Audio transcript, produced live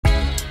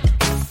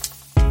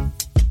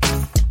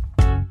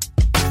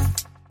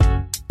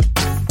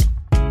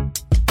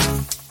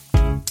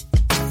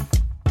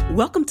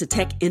Welcome to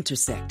Tech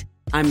Intersect.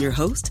 I'm your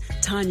host,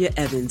 Tanya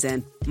Evans,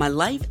 and my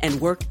life and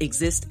work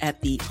exist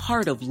at the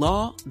heart of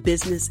law,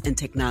 business, and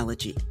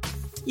technology.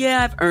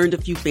 Yeah, I've earned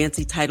a few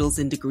fancy titles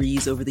and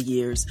degrees over the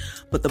years,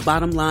 but the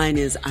bottom line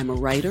is I'm a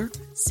writer,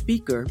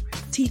 speaker,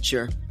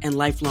 teacher, and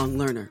lifelong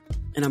learner.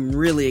 And I'm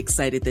really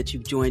excited that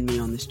you've joined me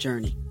on this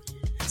journey.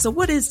 So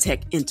what is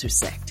Tech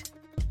Intersect?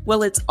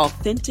 Well, it's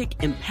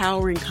authentic,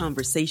 empowering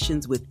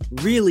conversations with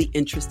really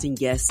interesting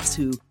guests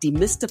who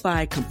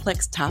demystify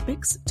complex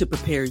topics to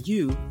prepare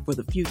you for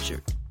the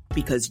future.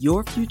 Because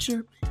your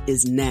future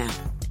is now.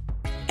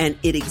 And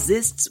it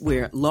exists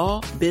where law,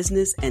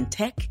 business, and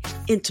tech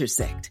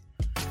intersect.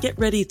 Get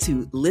ready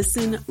to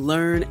listen,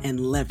 learn,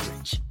 and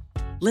leverage.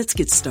 Let's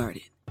get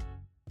started.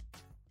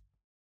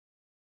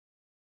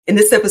 In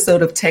this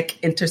episode of Tech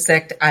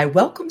Intersect, I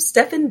welcome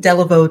Stefen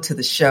Deleveaux to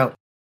the show.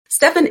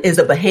 Stefen is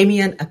a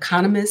Bahamian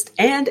economist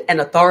and an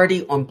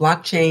authority on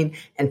blockchain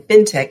and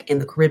fintech in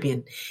the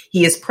Caribbean.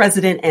 He is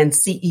president and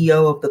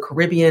CEO of the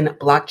Caribbean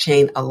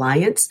Blockchain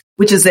Alliance,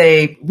 which is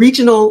a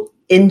regional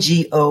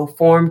NGO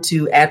formed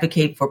to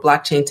advocate for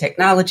blockchain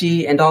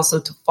technology and also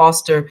to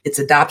foster its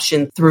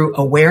adoption through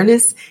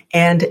awareness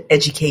and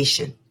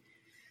education.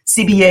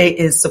 CBA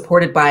is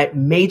supported by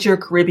major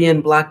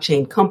Caribbean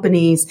blockchain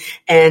companies,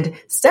 and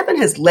Stefen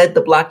has led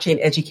the blockchain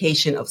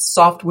education of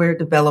software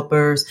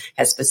developers,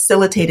 has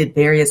facilitated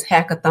various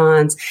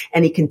hackathons,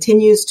 and he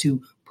continues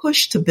to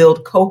push to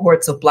build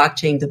cohorts of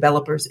blockchain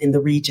developers in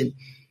the region.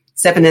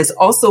 Stefen has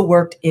also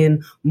worked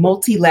in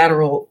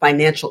multilateral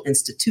financial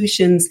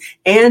institutions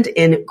and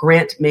in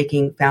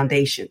grant-making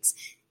foundations.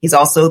 He's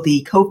also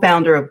the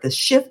co-founder of the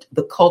Shift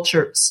the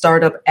Culture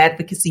startup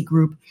advocacy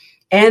group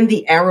and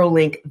the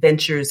ArrowLink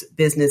Ventures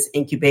Business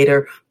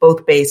Incubator,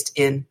 both based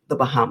in the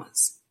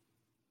Bahamas.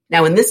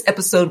 Now, in this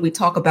episode, we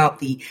talk about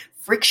the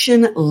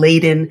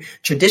friction-laden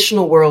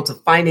traditional worlds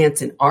of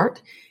finance and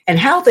art and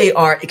how they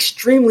are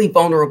extremely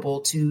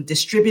vulnerable to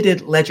distributed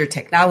ledger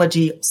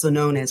technology, also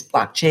known as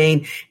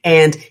blockchain,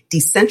 and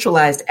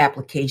decentralized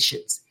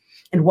applications,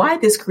 and why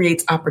this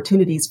creates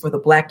opportunities for the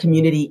Black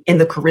community in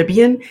the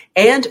Caribbean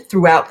and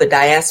throughout the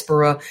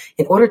diaspora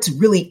in order to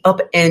really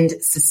upend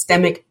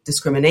systemic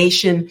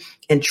discrimination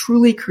and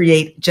truly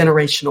create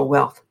generational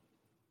wealth.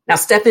 Now,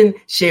 Stefen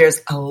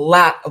shares a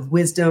lot of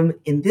wisdom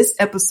in this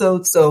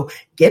episode, so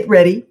get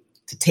ready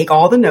to take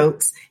all the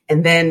notes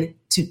and then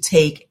to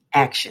take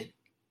action.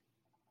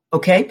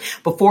 Okay,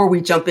 before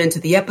we jump into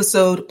the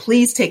episode,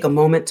 please take a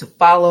moment to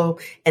follow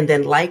and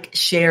then like,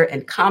 share,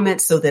 and comment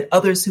so that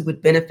others who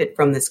would benefit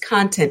from this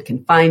content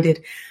can find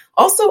it.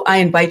 Also, I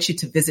invite you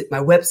to visit my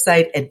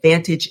website,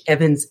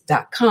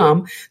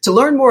 advantageevans.com, to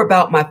learn more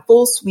about my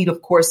full suite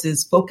of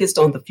courses focused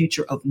on the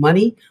future of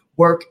money,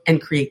 work, and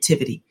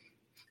creativity.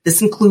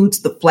 This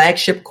includes the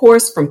flagship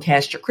course from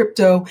Cash to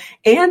Crypto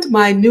and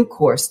my new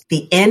course,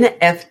 the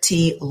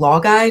NFT Law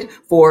Guide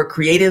for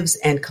Creatives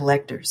and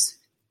Collectors.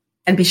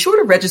 And be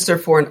sure to register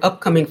for an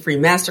upcoming free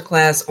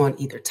masterclass on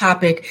either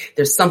topic.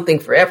 There's something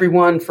for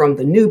everyone, from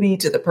the newbie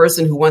to the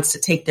person who wants to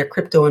take their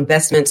crypto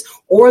investments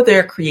or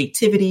their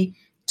creativity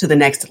to the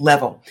next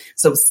level.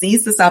 So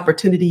seize this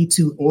opportunity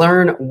to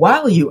learn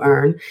while you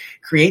earn,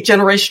 create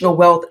generational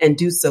wealth, and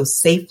do so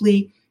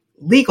safely,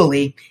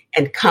 legally,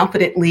 and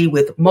confidently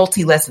with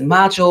multi-lesson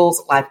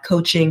modules, live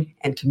coaching,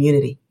 and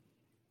community.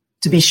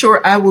 To be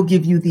sure, I will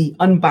give you the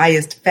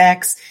unbiased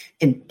facts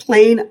in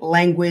plain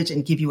language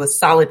and give you a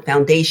solid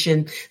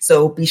foundation.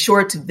 So be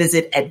sure to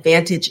visit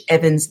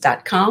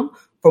advantageevans.com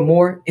for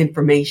more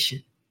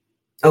information.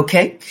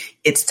 Okay,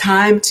 it's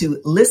time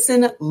to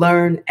listen,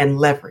 learn, and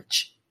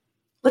leverage.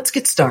 Let's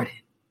get started.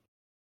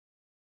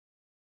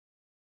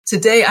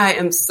 Today, I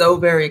am so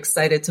very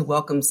excited to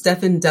welcome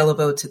Stefen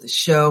Deleveaux to the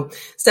show.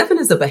 Stefen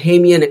is a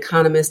Bahamian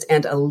economist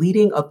and a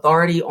leading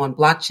authority on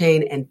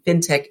blockchain and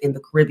fintech in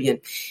the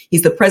Caribbean.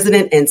 He's the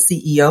president and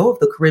CEO of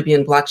the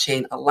Caribbean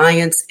Blockchain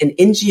Alliance, an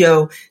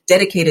NGO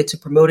dedicated to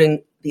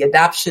promoting the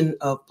adoption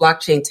of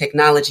blockchain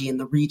technology in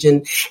the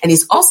region. And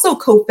he's also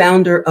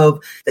co-founder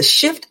of the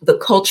Shift the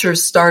Culture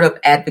startup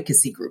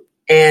advocacy group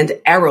and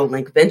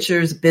ArrowLink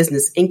Ventures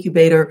Business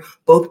Incubator,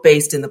 both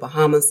based in the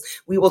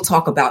Bahamas. We will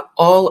talk about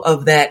all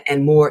of that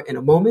and more in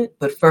a moment.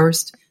 But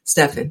first,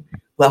 Stefen,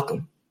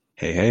 welcome.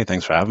 Hey,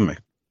 thanks for having me.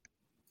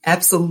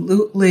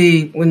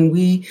 Absolutely. When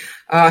we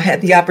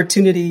had the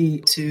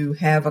opportunity to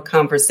have a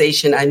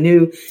conversation, I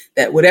knew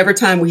that whatever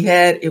time we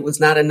had, it was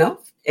not enough.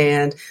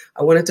 And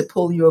I wanted to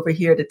pull you over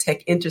here to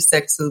Tech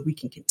Intersect so that we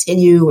can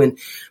continue and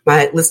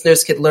my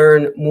listeners could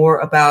learn more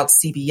about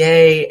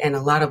CBA and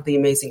a lot of the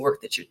amazing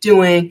work that you're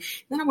doing. And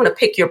then I want to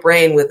pick your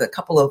brain with a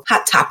couple of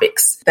hot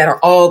topics that are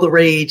all the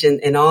rage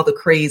and all the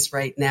craze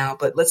right now.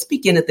 But let's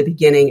begin at the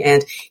beginning.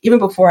 And even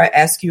before I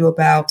ask you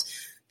about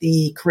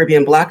the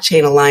Caribbean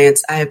Blockchain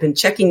Alliance, I have been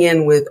checking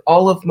in with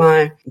all of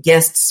my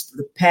guests for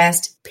the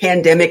past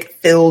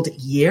pandemic-filled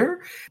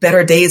year.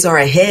 Better days are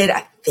ahead.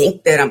 I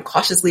think that I'm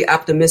cautiously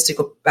optimistic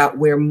about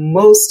where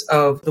most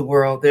of the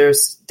world,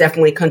 there's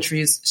definitely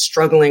countries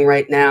struggling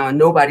right now and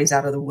nobody's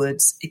out of the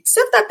woods,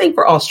 except I think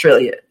for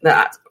Australia.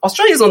 Now,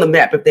 Australia's on the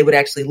map if they would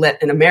actually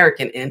let an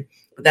American in.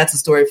 but that's a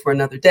story for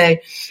another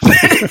day.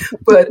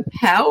 But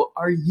how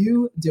are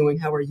you doing?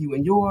 How are you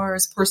and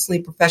yours,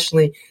 personally,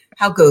 professionally?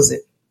 How goes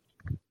it?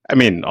 I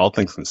mean, all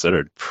things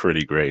considered,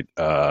 pretty great.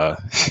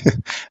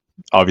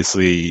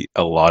 Obviously,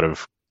 a lot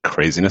of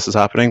craziness is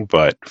happening,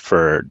 but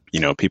for,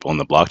 people in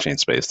the blockchain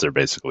space, they're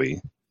basically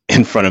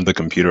in front of the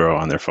computer or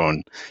on their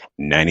phone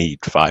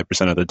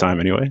 95% of the time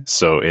anyway.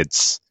 So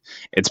it's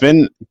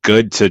been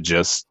good to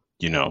just,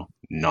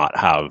 not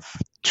have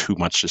too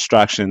much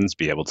distractions,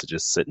 be able to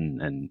just sit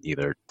and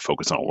either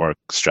focus on work,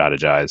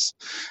 strategize,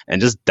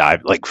 and just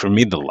dive. Like for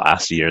me, the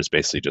last year has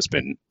basically just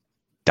been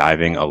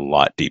diving a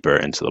lot deeper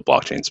into the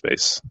blockchain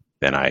space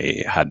than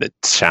I had the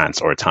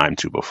chance or time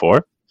to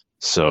before.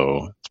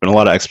 So it's been a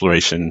lot of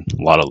exploration,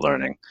 a lot of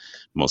learning,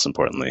 most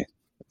importantly.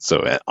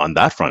 So on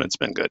that front, it's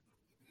been good.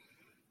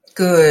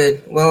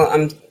 Good.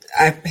 Well,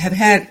 I have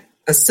had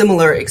a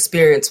similar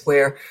experience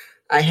where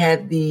I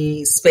had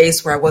the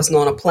space where I wasn't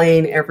on a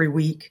plane every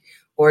week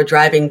or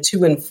driving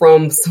to and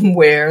from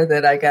somewhere,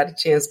 that I got a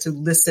chance to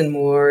listen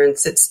more and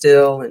sit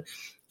still. And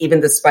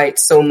even despite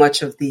so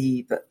much of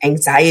the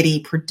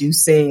anxiety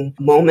producing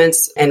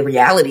moments and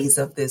realities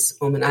of this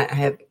moment, I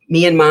have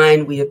me and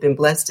mine, we have been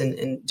blessed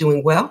and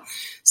doing well.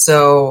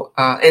 So,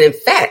 and in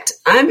fact,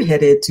 I'm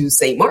headed to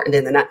St. Martin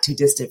in the not too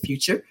distant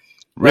future,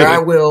 where I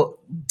will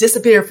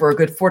disappear for a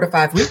good 4 to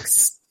 5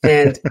 weeks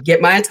and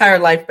get my entire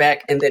life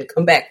back and then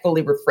come back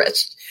fully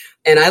refreshed.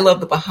 And I love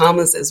the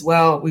Bahamas as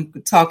well. We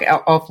could talk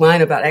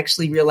offline about,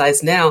 actually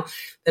realize now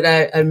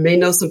that I may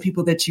know some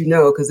people that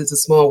because it's a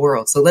small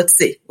world. So let's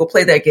see. We'll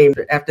play that game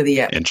after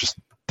the app.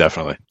 Interesting.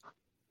 Definitely.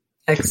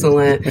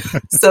 Excellent.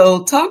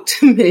 So talk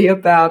to me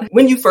about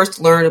when you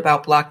first learned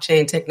about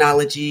blockchain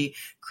technology,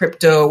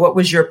 crypto. What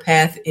was your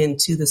path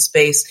into the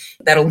space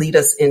that'll lead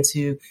us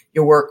into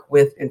your work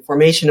with and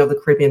formation of the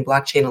Caribbean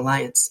Blockchain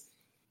Alliance?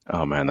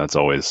 Oh man, that's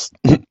always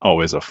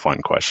a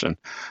fun question.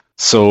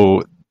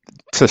 So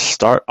to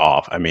start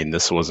off, I mean,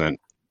 this wasn't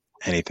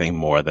anything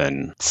more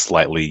than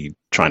slightly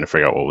trying to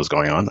figure out what was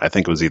going on. I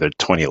think it was either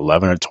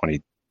 2011 or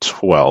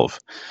 2012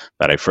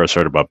 that I first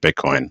heard about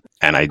Bitcoin.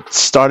 And I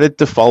started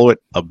to follow it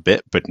a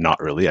bit, but not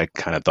really. I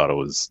kind of thought it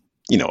was,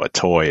 a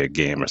toy, a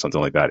game or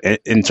something like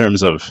that, in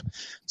terms of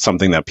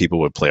something that people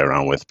would play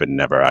around with, but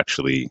never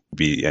actually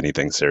be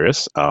anything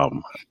serious.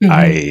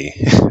 I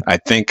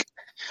think,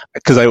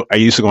 because I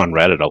used to go on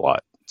Reddit a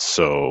lot.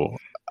 So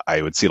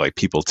I would see like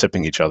people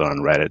tipping each other on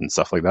Reddit and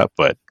stuff like that.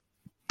 But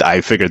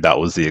I figured that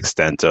was the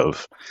extent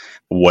of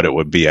what it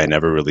would be. I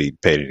never really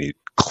paid any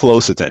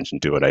close attention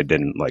to it. I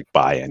didn't like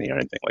buy any or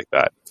anything like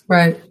that.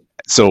 Right.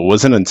 So it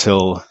wasn't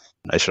until,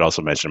 I should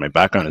also mention, my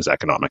background is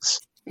economics.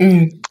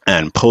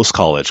 And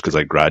post-college, because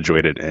I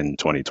graduated in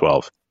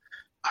 2012,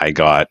 I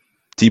got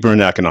deeper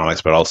into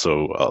economics, but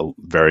also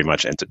very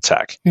much into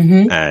tech.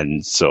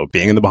 And so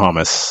being in the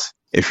Bahamas,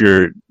 if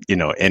you're,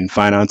 in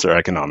finance or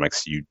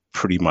economics, you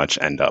pretty much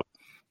end up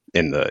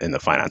in the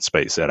finance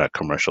space at a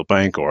commercial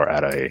bank or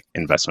at a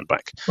investment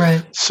bank.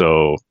 Right.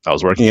 So I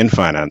was working in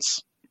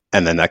finance,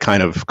 and then that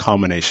kind of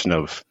combination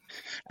of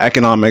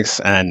economics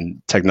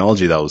and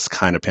technology that I was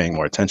kind of paying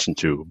more attention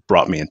to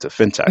brought me into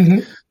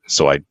fintech.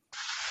 So I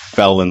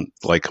fell in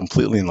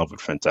completely in love with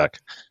fintech,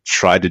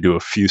 tried to do a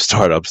few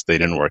startups. They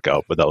didn't work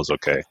out, but that was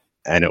okay.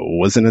 And it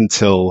wasn't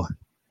until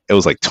it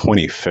was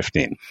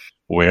 2015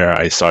 where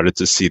I started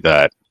to see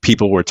that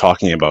people were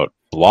talking about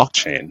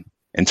blockchain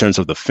in terms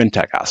of the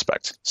fintech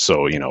aspect.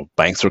 So,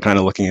 banks were kind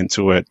of looking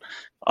into it.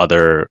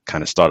 Other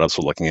kind of startups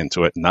were looking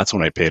into it. And that's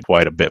when I paid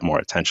quite a bit more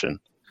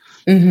attention.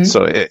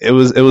 So it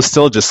was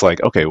still just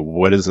okay,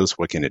 what is this?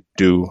 What can it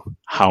do?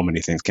 How many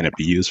things can it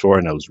be used for?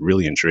 And I was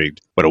really intrigued.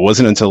 But it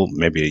wasn't until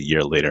maybe a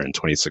year later in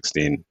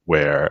 2016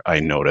 where I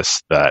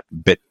noticed that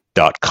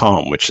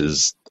Bit.com, which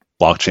is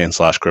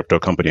blockchain/crypto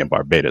company in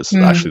Barbados,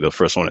 is actually the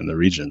first one in the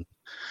region.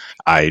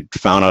 I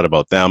found out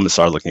about them,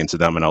 started looking into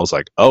them, and I was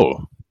like,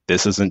 oh,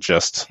 this isn't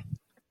just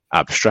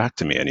abstract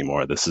to me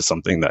anymore. This is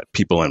something that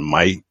people in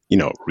my,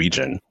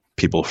 region,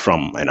 people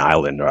from an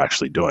island are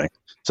actually doing.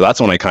 So that's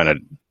when I kind of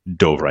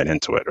dove right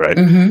into it,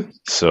 right?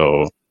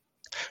 So,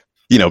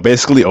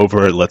 basically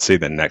over, let's say,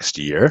 the next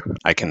year,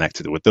 I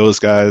connected with those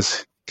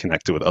guys,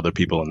 connected with other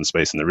people in the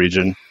space in the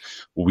region.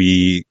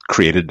 We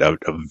created a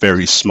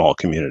very small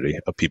community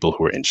of people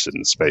who were interested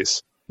in the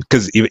space.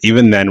 Because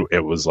even then,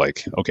 it was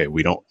okay,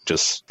 we don't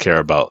just care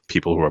about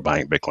people who are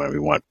buying Bitcoin. We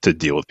want to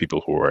deal with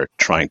people who are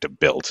trying to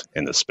build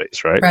in this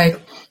space, right? Right.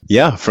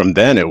 Yeah, from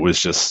then, it was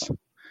just,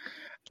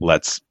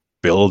 let's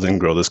build and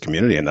grow this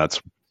community. And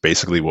that's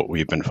basically what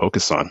we've been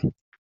focused on.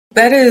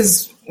 That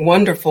is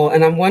wonderful.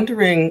 And I'm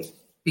wondering,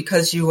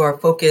 because you are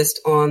focused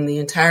on the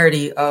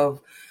entirety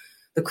of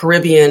the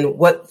Caribbean,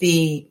 what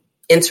the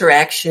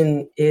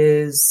interaction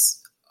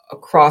is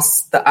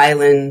across the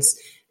islands.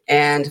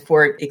 And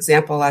for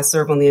example, I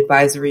serve on the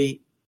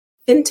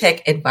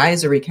FinTech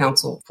Advisory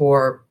Council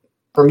for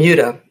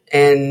Bermuda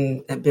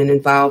and have been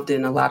involved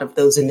in a lot of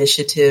those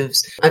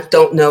initiatives. I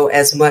don't know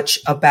as much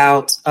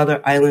about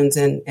other islands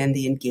and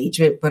the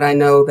engagement, but I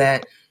know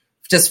that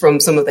just from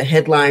some of the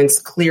headlines,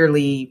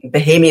 clearly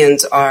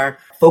Bahamians are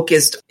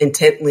focused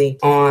intently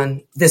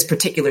on this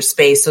particular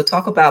space. So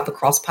talk about the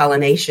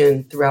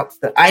cross-pollination throughout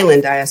the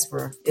island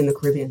diaspora in the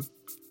Caribbean.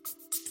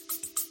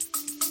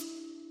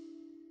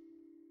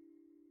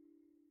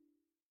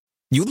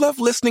 You love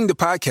listening to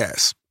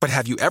podcasts, but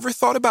have you ever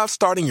thought about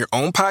starting your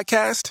own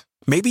podcast?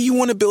 Maybe you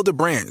want to build a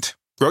brand,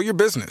 grow your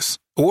business,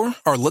 or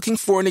are looking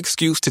for an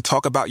excuse to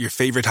talk about your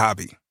favorite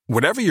hobby.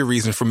 Whatever your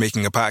reason for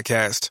making a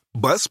podcast,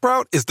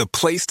 Buzzsprout is the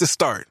place to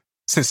start.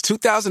 Since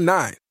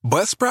 2009,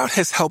 Buzzsprout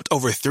has helped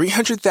over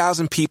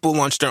 300,000 people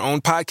launch their own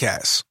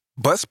podcasts.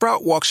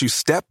 Buzzsprout walks you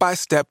step by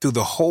step through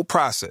the whole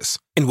process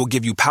and will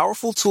give you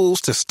powerful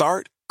tools to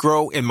start,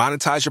 grow, and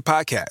monetize your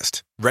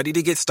podcast. Ready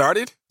to get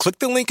started? Click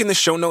the link in the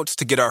show notes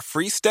to get our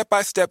free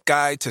step-by-step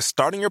guide to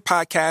starting your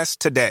podcast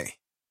today.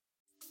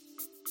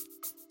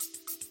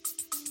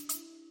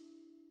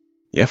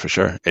 Yeah, for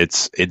sure.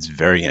 It's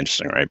very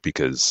interesting, right?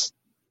 Because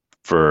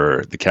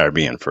for the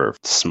Caribbean, for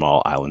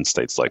small island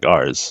states like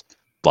ours,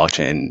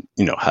 blockchain,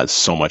 has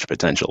so much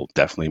potential,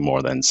 definitely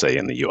more than say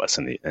in the US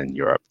and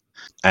Europe.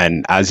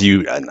 And as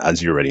you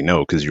already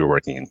know, because you're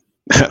working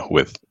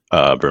with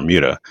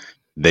Bermuda,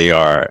 they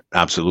are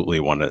absolutely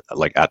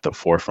at the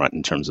forefront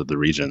in terms of the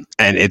region.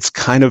 And it's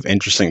kind of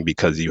interesting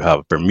because you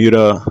have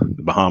Bermuda,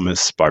 the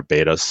Bahamas,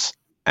 Barbados,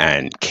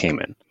 and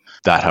Cayman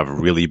that have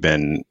really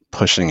been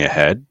pushing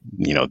ahead.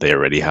 They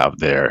already have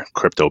their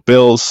crypto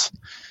bills,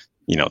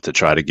 to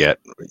try to get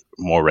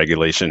more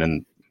regulation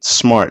and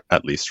smart,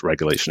 at least,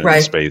 regulation in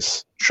the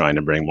space, trying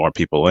to bring more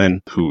people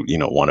in who,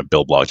 want to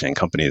build blockchain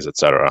companies,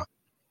 etc.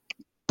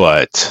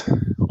 But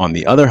on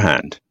the other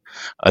hand,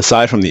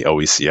 aside from the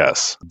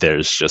OECS,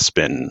 there's just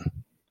been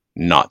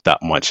not that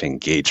much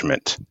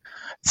engagement.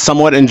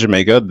 Somewhat in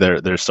Jamaica,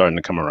 they're starting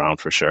to come around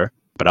for sure.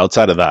 But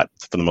outside of that,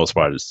 for the most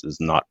part, there's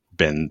not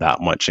been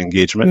that much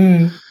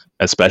engagement,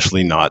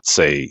 especially not,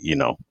 say,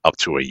 up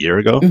to a year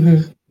ago.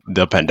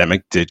 The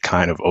pandemic did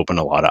kind of open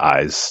a lot of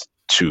eyes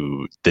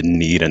to the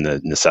need and the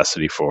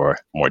necessity for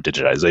more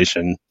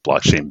digitization,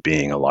 blockchain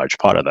being a large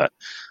part of that.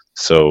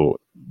 So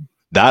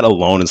that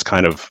alone is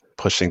kind of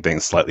pushing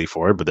things slightly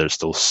forward, but there's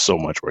still so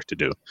much work to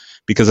do.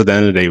 Because at the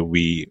end of the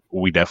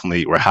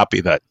day, we're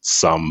happy that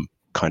some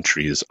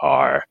countries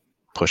are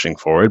pushing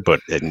forward, but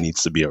it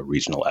needs to be a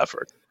regional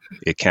effort.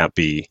 It can't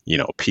be,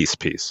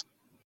 piece.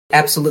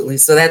 Absolutely.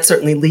 So that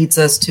certainly leads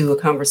us to a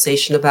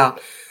conversation about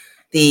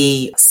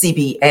the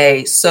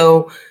CBA.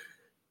 So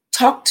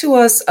talk to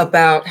us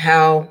about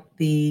how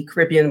the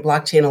Caribbean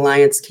Blockchain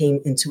Alliance came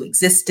into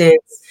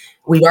existence.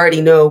 We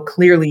already know,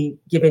 clearly,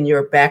 given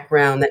your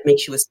background, that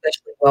makes you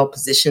especially well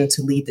positioned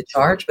to lead the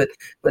charge. But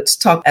let's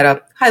talk at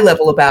a high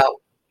level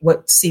about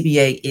what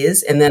CBA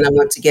is. And then I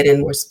want to get in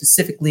more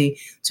specifically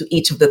to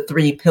each of the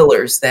three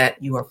pillars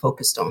that you are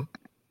focused on.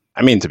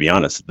 I mean, to be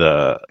honest,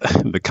 the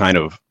kind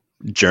of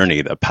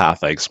journey, the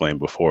path I explained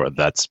before,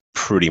 that's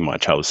pretty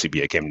much how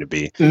CBA came to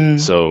be.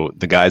 So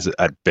the guys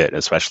at BIT,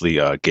 especially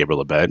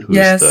Gabriel Abed,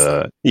 who's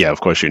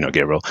of course,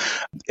 Gabriel.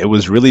 It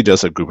was really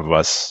just a group of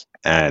us,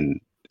 and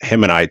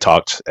him and I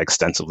talked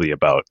extensively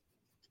about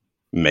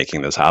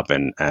making this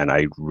happen, and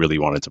I really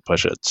wanted to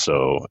push it.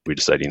 So we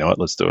just said,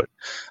 let's do it.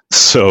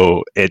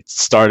 So it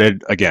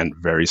started, again,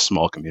 very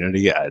small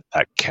community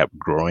that kept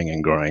growing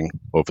and growing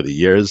over the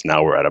years.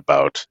 Now we're at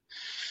about,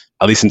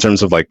 at least in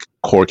terms of like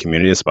core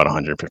community, it's about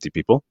 150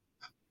 people,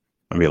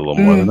 maybe a little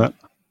more than that.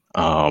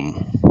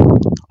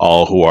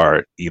 All who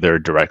are either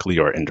directly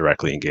or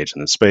indirectly engaged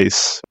in the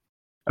space.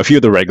 A few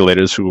of the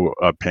regulators who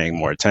are paying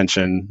more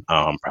attention,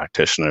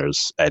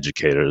 practitioners,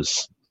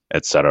 educators,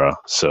 etc.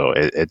 So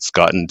it's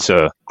gotten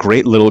to a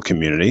great little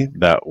community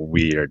that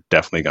we are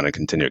definitely going to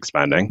continue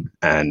expanding.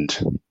 And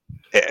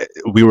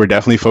we were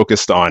definitely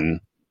focused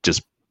on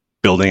just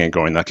building and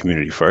growing that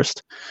community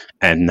first.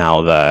 And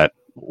now that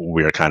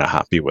we're kind of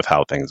happy with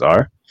how things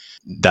are,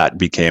 that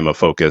became a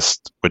focus,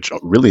 which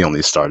really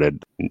only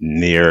started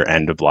near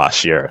end of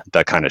last year,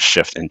 that kind of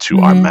shift into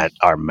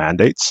our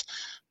mandates,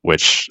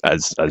 which,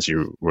 as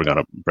you were going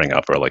to bring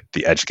up, are like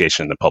the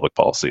education and the public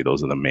policy.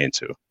 Those are the main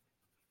two.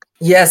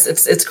 Yes,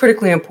 it's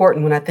critically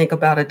important when I think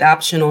about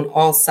adoption on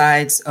all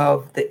sides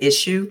of the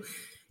issue,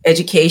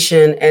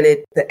 education and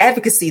the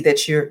advocacy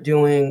that you're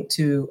doing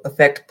to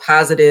affect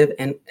positive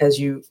and, as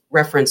you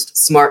referenced,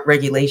 smart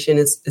regulation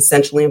is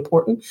essentially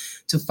important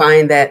to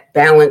find that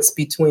balance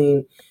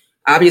between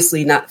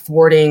obviously not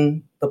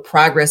thwarting the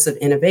progress of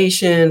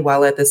innovation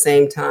while at the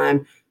same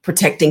time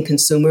protecting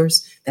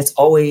consumers. That's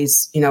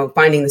always,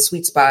 finding the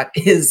sweet spot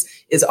is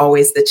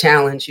always the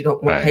challenge. You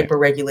don't want hyper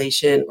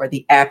regulation or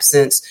the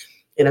absence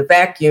in a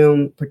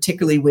vacuum,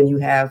 particularly when you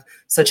have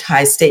such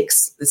high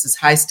stakes. This is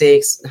high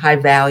stakes, high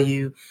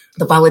value,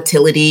 the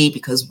volatility,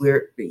 because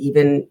we're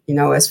even,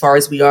 as far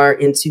as we are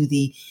into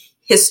the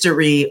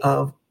history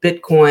of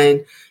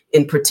Bitcoin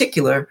in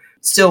particular,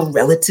 still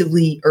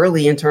relatively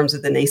early in terms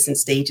of the nascent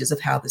stages of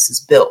how this is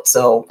built.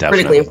 So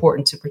critically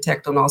important to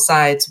protect on all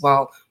sides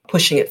while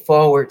pushing it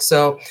forward.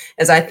 So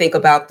as I think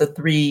about the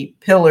three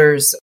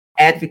pillars,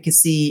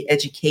 advocacy,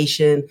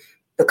 education,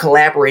 the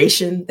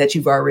collaboration that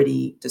you've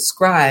already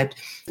described,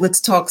 let's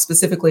talk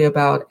specifically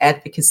about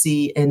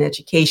advocacy and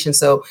education.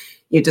 So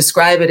You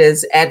describe it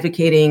as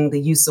advocating the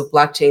use of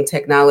blockchain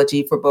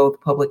technology for both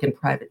public and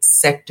private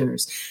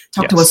sectors.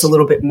 Talk to us a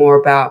little bit more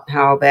about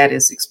how that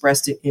is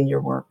expressed in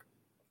your work.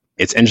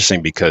 It's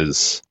interesting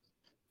because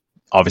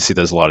obviously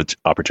there's a lot of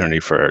opportunity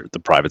for the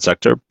private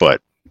sector,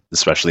 but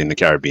especially in the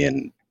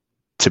Caribbean,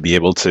 to be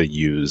able to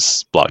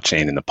use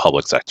blockchain in the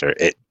public sector,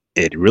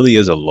 it really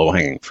is a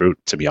low-hanging fruit,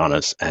 to be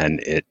honest, and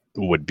it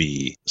would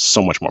be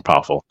so much more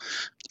powerful.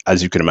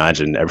 As you can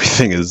imagine,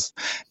 everything is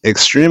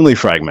extremely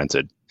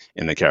fragmented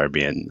in the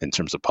Caribbean in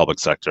terms of public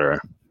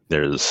sector.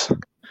 There's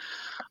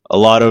a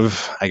lot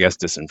of, I guess,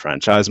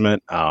 disenfranchisement.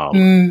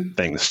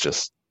 Things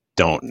just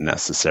don't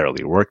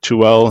necessarily work too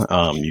well.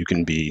 You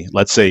can be,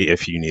 let's say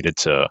if you needed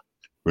to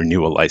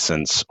renew a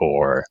license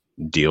or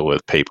deal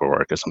with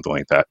paperwork or something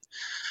like that,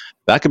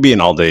 that could be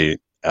an all-day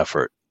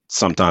effort,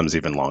 sometimes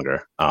even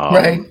longer.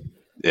 Right.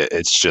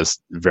 It's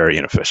just very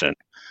inefficient.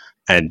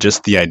 And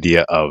just the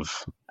idea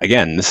of,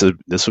 again, this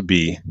would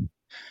be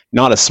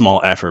not a small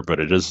effort,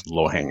 but it is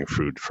low-hanging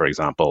fruit. For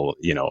example,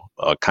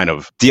 a kind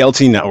of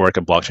DLT network,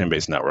 a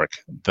blockchain-based network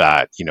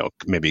that,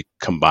 maybe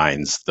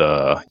combines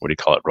the,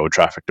 road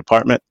traffic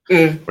department,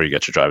 where you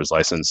get your driver's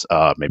license,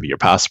 maybe your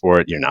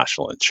passport, your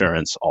national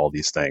insurance, all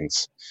these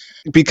things.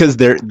 Because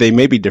they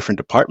may be different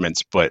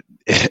departments, but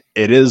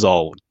it is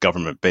all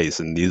government-based,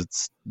 and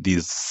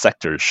these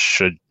sectors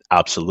should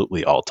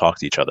absolutely all talk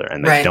to each other,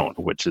 and they don't,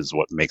 which is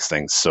what makes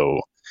things so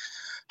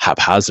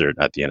haphazard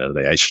at the end of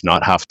the day. I should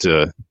not have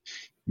to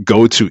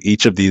go to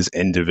each of these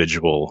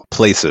individual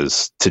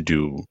places to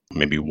do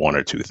maybe one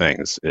or two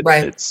things.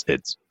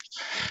 It's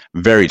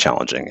very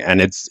challenging,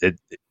 and it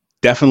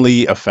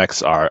definitely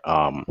affects our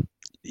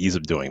ease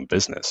of doing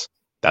business.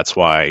 That's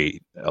why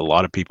a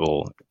lot of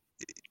people,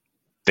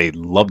 they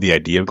love the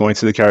idea of going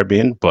to the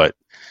Caribbean, but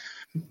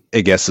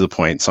it gets to the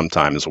point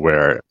sometimes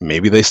where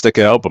maybe they stick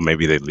it out, but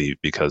maybe they leave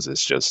because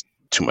it's just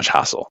too much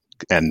hassle,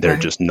 and they're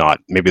just not,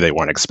 maybe they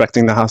weren't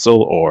expecting the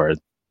hassle, or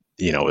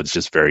it's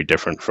just very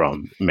different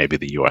from maybe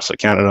the US or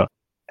Canada.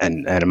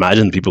 And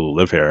imagine people who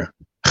live here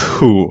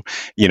who,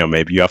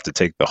 maybe you have to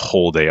take the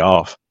whole day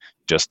off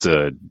just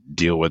to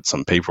deal with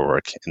some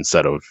paperwork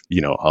instead of,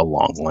 a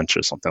long lunch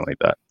or something like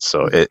that.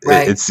 So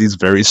it's these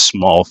very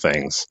small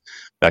things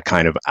that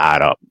kind of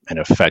add up and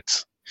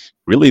affect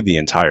really the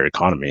entire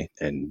economy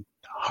in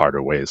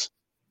harder ways.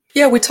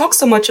 Yeah, we talk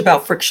so much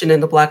about friction in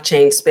the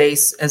blockchain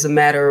space as a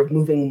matter of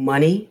moving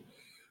money,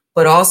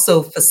 but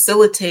also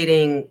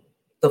facilitating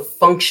the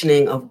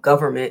functioning of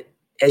government.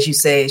 As you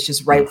say, it's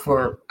just ripe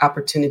for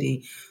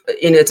opportunity.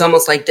 It's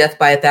almost like death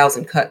by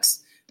 1,000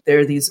 cuts. There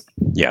are these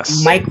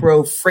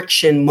micro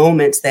friction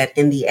moments that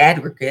in the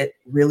aggregate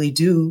really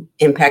do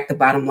impact the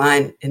bottom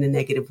line in a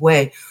negative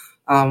way,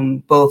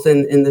 both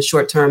in the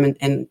short term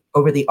and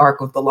over the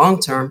arc of the long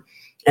term.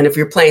 And if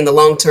you're playing the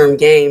long-term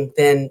game,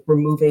 then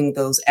removing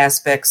those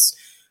aspects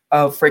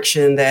of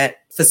friction that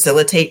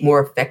facilitate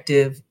more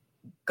effective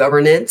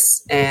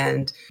governance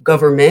and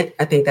government,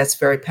 I think that's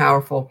very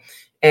powerful.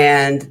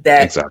 And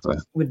that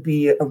would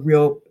be a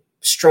real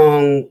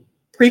strong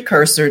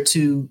precursor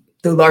to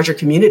the larger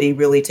community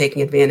really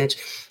taking advantage,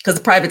 because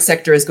the private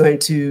sector is going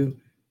to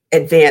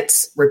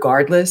advance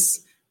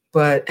regardless.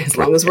 But as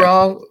long as we're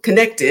all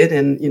connected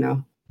and,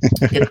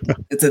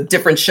 it's a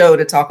different show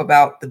to talk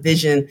about the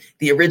vision,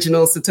 the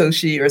original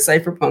Satoshi or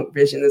cypherpunk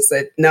vision that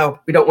said, no,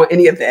 we don't want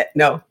any of that.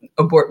 No,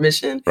 abort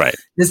mission. Right.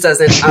 This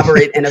doesn't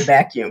operate in a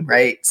vacuum.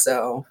 Right.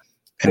 So,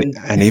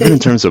 and even in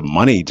terms of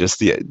money, just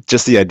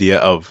the idea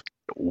of,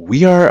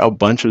 we are a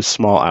bunch of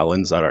small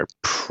islands that are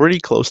pretty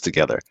close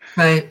together.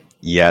 Right.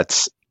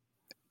 Yet,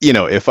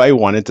 if I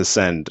wanted to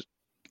send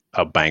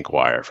a bank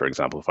wire, for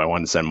example, if I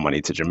wanted to send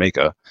money to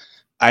Jamaica,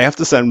 I have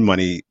to send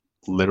money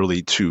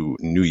literally to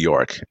New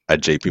York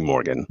at JP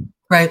Morgan,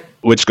 right?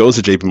 Which goes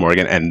to JP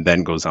Morgan and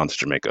then goes down to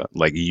Jamaica.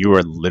 Like, you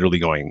are literally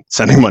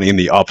sending money in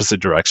the opposite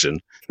direction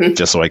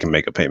just so I can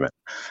make a payment.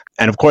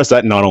 And of course,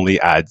 that not only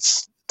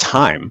adds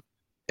time,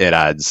 it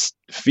adds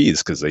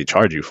fees because they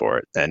charge you for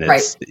it. And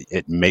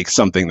it makes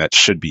something that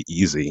should be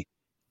easy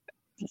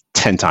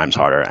 10 times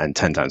harder and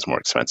 10 times more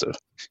expensive.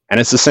 And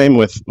it's the same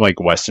with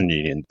like Western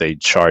Union. They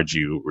charge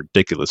you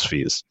ridiculous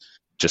fees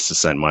just to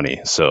send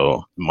money.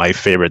 So my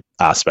favorite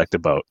aspect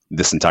about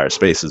this entire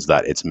space is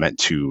that it's meant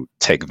to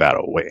take that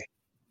away.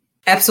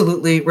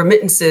 Absolutely.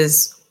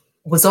 Remittances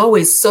was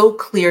always so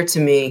clear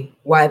to me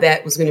why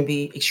that was going to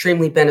be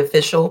extremely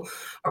beneficial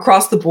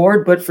across the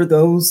board. But for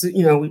those,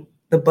 the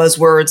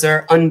buzzwords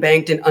are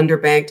unbanked and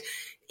underbanked.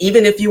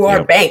 Even if you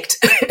are banked,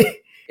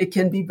 it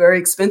can be very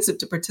expensive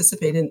to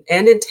participate in,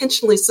 and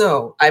intentionally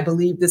so. I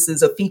believe this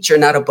is a feature,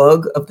 not a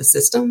bug of the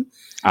system.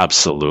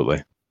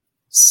 Absolutely.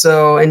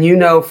 So, and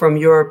from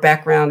your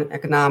background in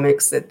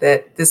economics that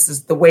this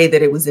is the way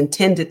that it was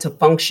intended to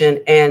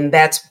function. And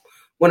that's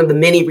one of the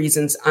many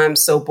reasons I'm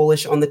so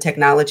bullish on the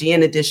technology,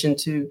 in addition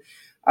to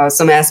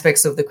some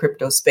aspects of the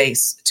crypto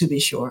space, to be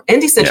sure,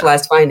 and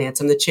decentralized finance.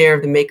 I'm the chair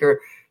of the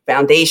Maker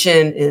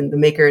Foundation and the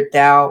Maker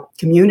DAO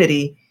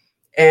community.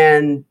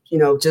 And,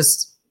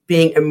 just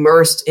being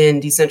immersed in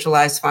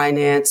decentralized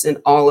finance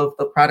and all of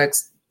the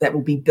products that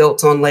will be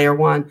built on layer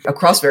one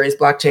across various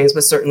blockchains,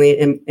 but certainly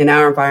in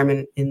our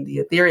environment, in the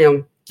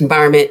Ethereum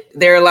environment,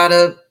 there are a lot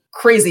of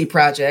crazy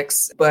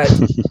projects, but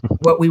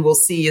what we will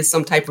see is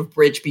some type of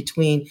bridge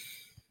between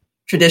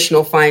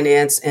traditional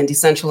finance and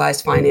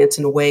decentralized finance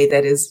in a way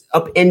that is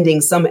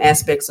upending some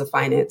aspects of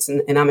finance.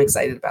 And I'm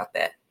excited about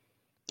that.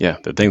 Yeah,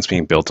 the things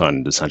being built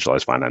on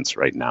decentralized finance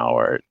right now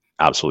are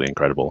absolutely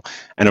incredible.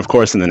 And of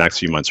course, in the next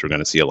few months, we're going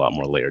to see a lot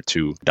more layer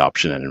two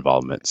adoption and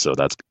involvement. So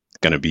that's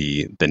going to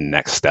be the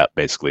next step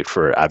basically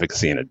for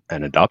advocacy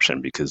and adoption,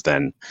 because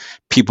then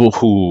people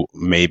who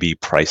may be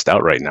priced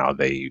out right now,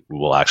 they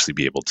will actually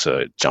be able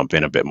to jump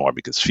in a bit more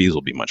because fees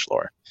will be much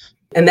lower.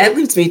 And that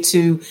leads me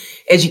to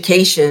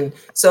education.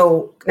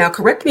 So now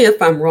correct me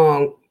if I'm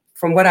wrong.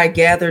 From what I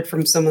gathered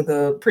from some of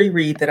the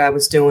pre-read that I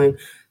was doing,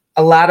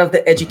 a lot of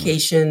the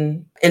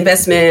education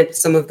investment,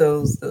 some of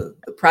those, the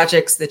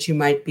projects that you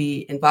might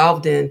be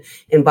involved in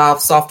involve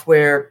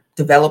software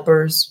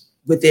developers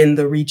within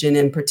the region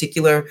in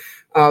particular,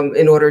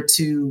 in order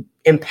to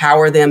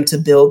empower them to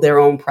build their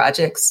own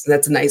projects.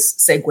 That's a nice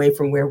segue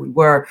from where we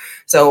were.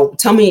 So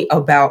tell me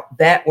about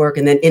that work.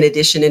 And then in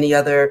addition, any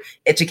other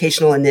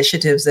educational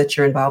initiatives that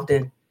you're involved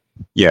in?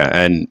 Yeah,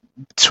 and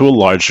to a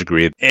large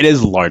degree, it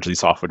is largely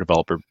software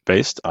developer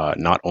based,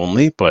 not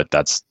only, but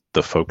that's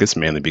the focus,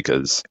 mainly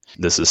because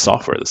this is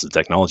software, this is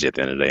technology at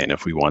the end of the day. And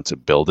if we want to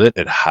build it,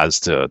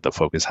 the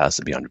focus has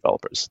to be on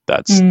developers.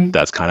 That's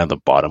kind of the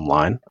bottom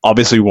line.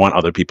 Obviously, we want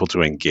other people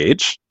to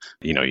engage.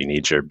 You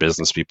need your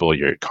business people,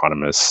 your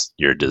economists,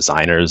 your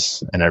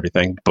designers and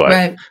everything.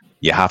 But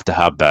you have to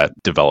have that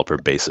developer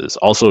basis.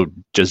 Also,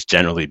 just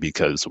generally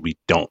because we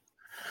don't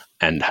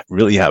and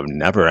really have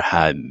never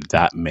had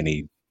that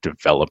many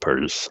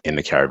developers in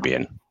the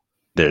Caribbean.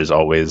 There's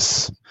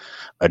always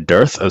a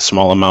dearth, a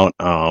small amount.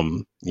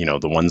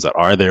 The ones that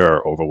are there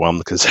are overwhelmed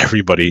because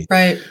everybody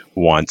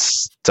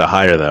wants to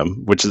hire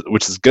them, which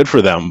is good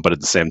for them. But at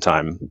the same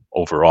time,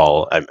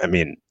 overall, I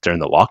mean, during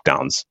the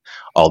lockdowns,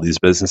 all these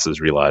businesses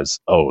realize,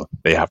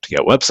 they have to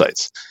get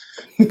websites.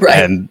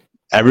 And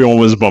everyone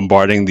was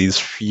bombarding these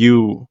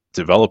few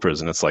developers.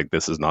 And it's like,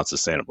 this is not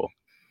sustainable.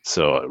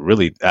 So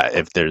really,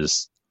 if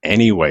there's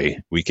any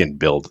way we can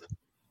build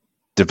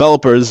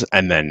developers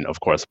and then, of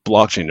course,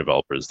 blockchain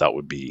developers, that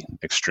would be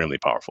extremely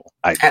powerful.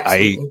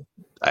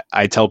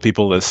 I tell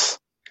people this,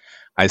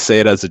 I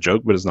say it as a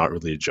joke, but it's not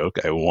really a joke.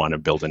 I want to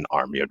build an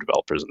army of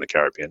developers in the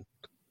Caribbean,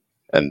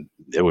 and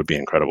it would be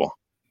incredible.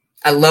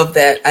 I love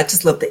that. I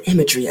just love the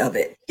imagery of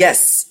it.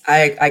 Yes,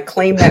 I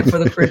claim that for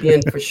the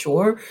Caribbean for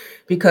sure,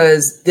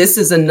 because this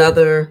is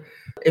another,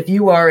 if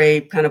you are a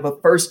kind of a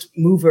first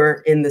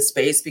mover in the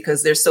space,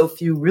 because there's so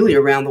few really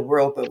around the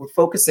world, but we're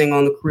focusing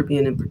on the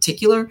Caribbean in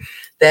particular,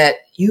 that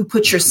you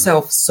put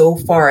yourself so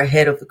far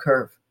ahead of the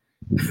curve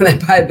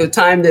that by the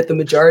time that the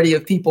majority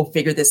of people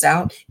figure this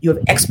out, you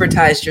have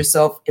expertised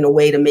yourself in a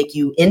way to make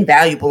you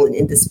invaluable and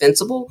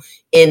indispensable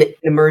in an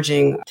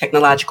emerging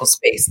technological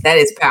space. That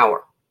is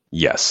power.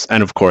 Yes.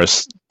 And of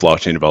course,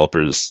 blockchain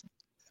developers,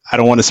 I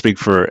don't want to speak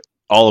for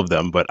all of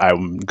them, but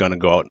I'm going to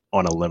go out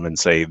on a limb and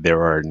say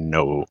there are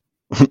no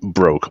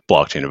broke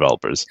blockchain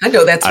developers. I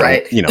know that's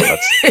right.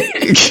 That's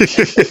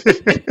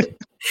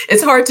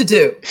it's hard to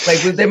do.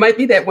 Like there might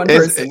be that one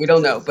person, we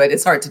don't know, but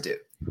it's hard to do.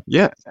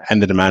 Yeah.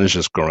 And the demand is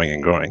just growing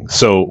and growing.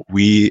 So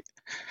we,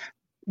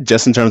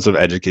 just in terms of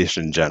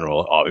education in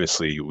general,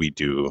 obviously we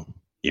do,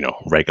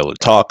 regular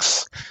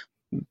talks.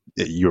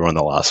 You were on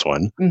the last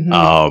one.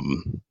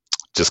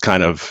 Just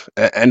kind of,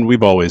 and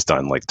we've always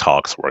done like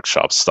talks,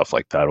 workshops, stuff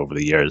like that over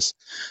the years.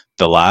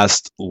 The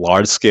last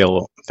large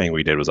scale thing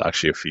we did was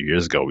actually a few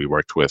years ago. We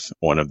worked with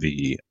one of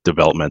the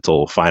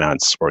developmental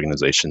finance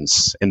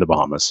organizations in the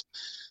Bahamas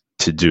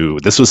to do,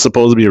 this was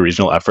supposed to be a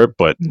regional effort,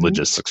 but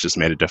logistics just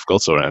made it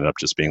difficult. So it ended up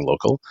just being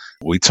local.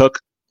 We took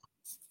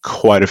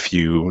quite a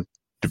few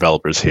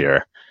developers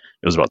here.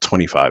 It was about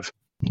 25.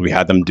 We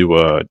had them do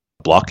a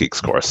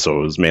BlockGeeks course. So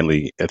it was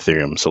mainly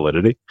Ethereum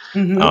Solidity.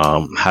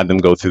 Had them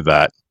go through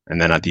that.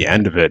 And then at the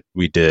end of it,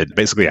 we did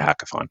basically a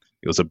hackathon.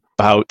 It was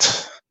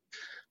about,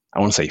 I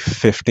want to say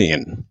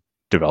 15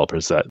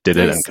 developers that did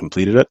it and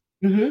completed it.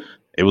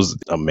 It was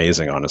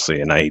amazing, honestly.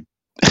 And I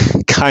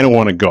kind of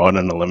want to go out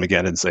on a limb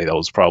again and say that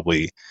was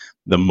probably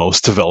the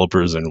most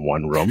developers in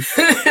one room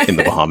in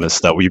the Bahamas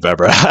that we've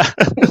ever had.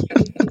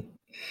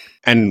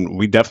 And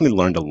we definitely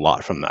learned a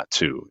lot from that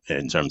too,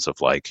 in terms of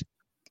like,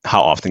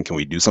 how often can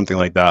we do something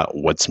like that?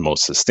 What's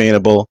most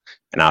sustainable?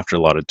 And after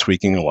a lot of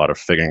tweaking, a lot of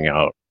figuring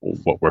out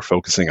what we're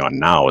focusing on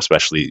now,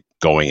 especially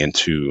going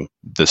into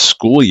the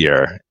school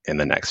year in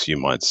the next few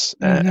months,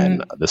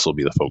 and this will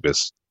be the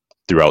focus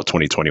throughout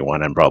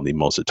 2021 and probably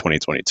most of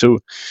 2022,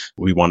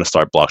 we want to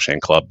start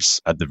blockchain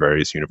clubs at the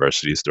various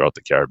universities throughout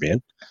the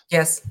Caribbean.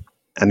 Yes.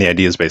 And the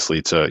idea is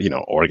basically to,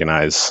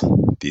 organize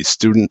these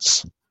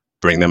students,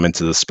 bring them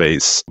into the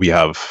space. We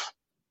have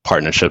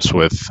partnerships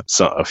with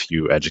a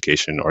few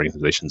education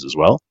organizations as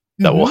well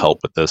that will help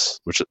with this,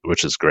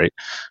 which is great.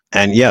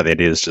 And yeah, the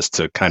idea is just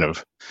to kind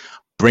of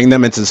bring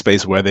them into the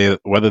space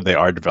whether they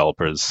are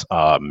developers,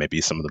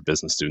 maybe some of the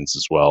business students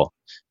as well,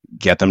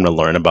 get them to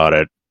learn about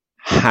it,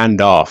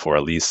 hand off or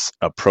at least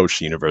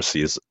approach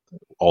universities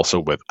also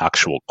with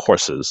actual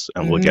courses,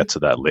 and we'll get to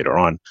that later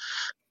on.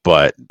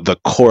 But the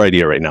core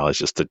idea right now is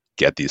just to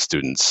get these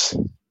students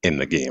in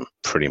the game,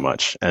 pretty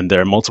much. And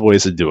there are multiple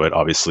ways to do it.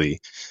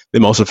 Obviously, the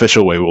most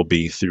official way will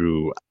be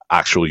through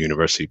actual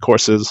university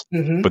courses,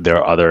 but there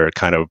are other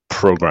kind of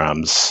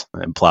programs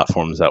and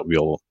platforms that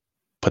we'll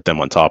put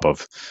them on top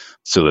of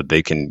so that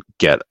they can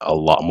get a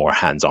lot more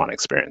hands-on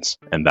experience.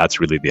 And that's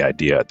really the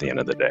idea at the end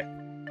of the day.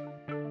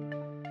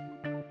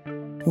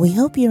 We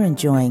hope you're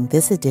enjoying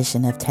this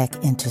edition of Tech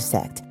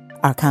Intersect.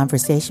 Our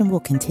conversation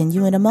will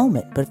continue in a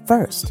moment, but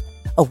first,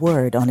 a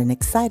word on an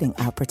exciting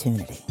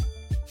opportunity.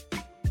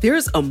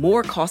 There's a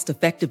more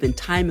cost-effective and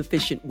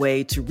time-efficient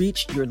way to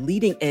reach your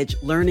leading-edge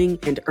learning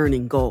and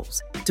earning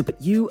goals, to put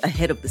you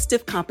ahead of the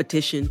stiff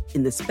competition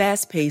in this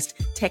fast-paced,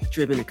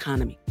 tech-driven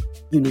economy.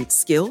 You need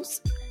skills,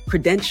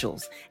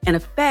 credentials, and a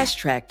fast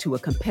track to a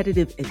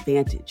competitive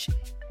advantage.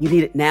 You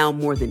need it now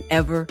more than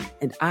ever,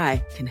 and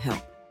I can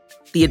help.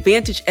 The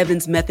Advantage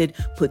Evans method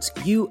puts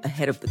you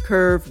ahead of the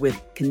curve with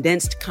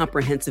condensed,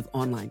 comprehensive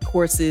online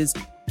courses,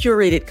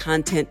 curated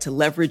content to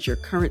leverage your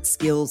current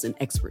skills and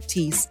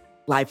expertise,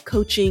 live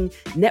coaching,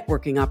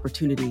 networking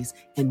opportunities,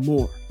 and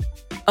more.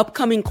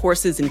 Upcoming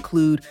courses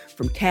include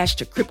From Cash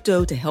to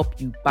Crypto to help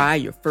you buy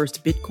your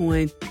first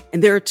Bitcoin,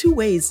 and there are 2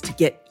 ways to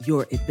get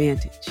your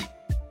advantage.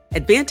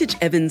 Advantage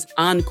Evans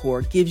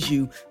Encore gives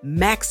you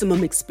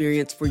maximum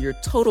experience for your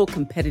total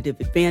competitive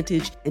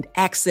advantage and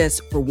access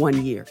for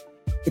 1 year.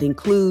 It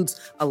includes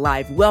a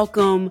live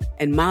welcome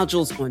and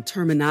modules on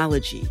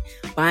terminology,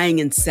 buying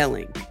and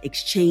selling,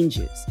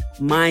 exchanges,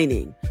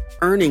 mining,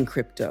 earning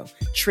crypto,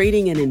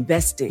 trading and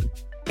investing,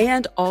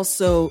 and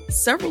also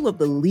several of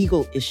the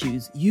legal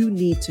issues you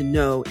need to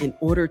know in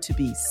order to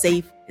be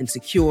safe and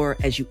secure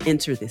as you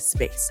enter this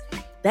space.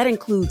 That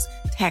includes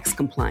tax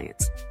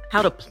compliance,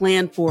 how to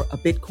plan for a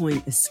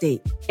Bitcoin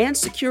estate, and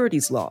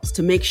securities laws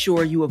to make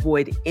sure you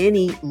avoid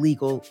any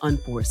legal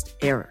unforced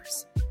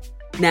errors.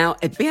 Now,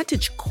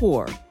 Advantage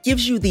Core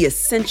gives you the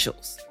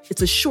essentials.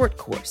 It's a short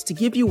course to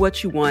give you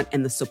what you want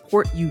and the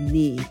support you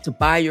need to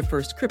buy your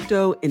first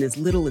crypto in as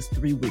little as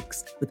 3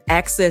 weeks, with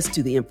access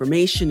to the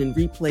information and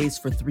replays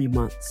for 3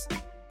 months.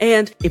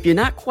 And if you're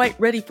not quite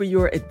ready for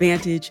your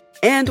Advantage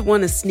and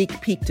want a sneak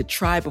peek to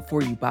try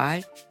before you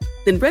buy,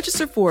 then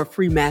register for a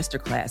free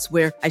masterclass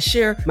where I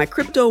share my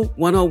Crypto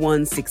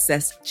 101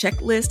 success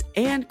checklist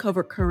and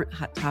cover current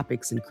hot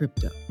topics in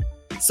crypto.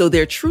 So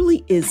there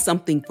truly is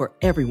something for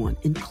everyone,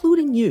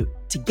 including you,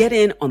 to get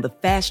in on the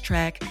fast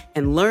track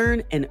and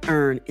learn and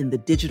earn in the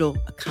digital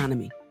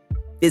economy.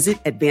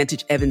 Visit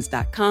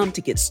AdvantageEvans.com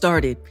to get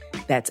started.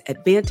 That's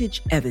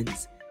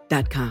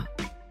AdvantageEvans.com.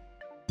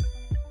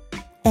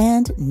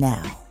 And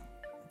now,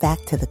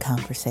 back to the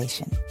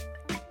conversation.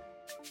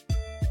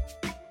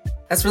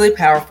 That's really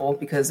powerful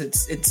because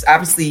it's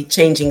obviously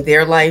changing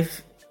their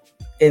life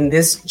in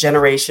this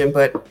generation,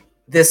 but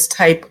this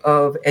type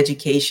of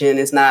education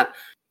is not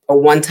a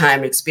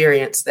one-time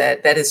experience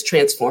that is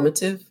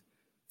transformative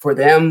for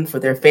them, for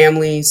their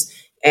families,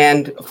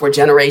 and for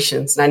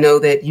generations. And I know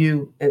that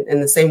you, in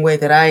the same way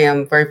that I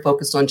am, very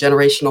focused on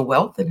generational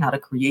wealth and how to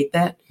create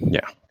that.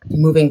 Yeah.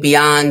 Moving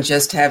beyond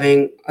just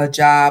having a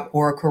job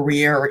or a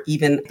career or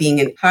even being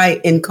a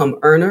high income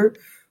earner,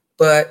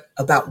 but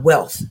about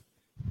wealth,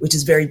 which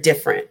is very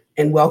different.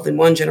 And wealth in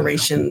one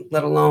generation,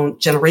 let alone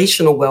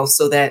generational wealth,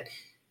 so that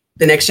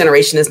the next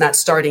generation is not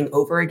starting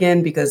over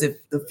again. Because if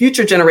the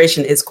future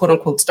generation is quote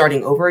unquote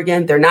starting over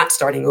again, they're not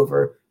starting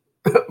over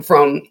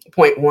from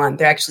point one.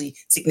 They're actually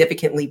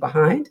significantly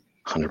behind.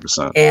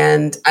 100%.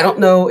 And I don't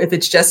know if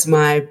it's just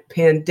my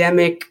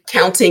pandemic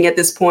counting at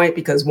this point,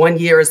 because 1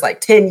 year is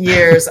like 10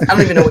 years. I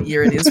don't even know what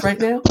year it is right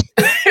now.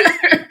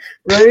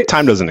 Right?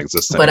 Time doesn't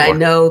exist anymore. But I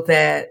know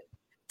that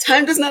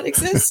time does not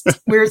exist.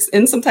 We're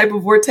in some type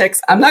of vortex.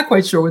 I'm not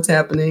quite sure what's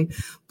happening,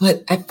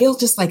 but I feel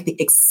just like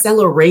the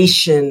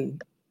acceleration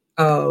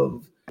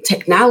of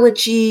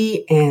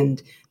technology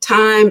and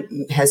time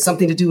has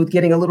something to do with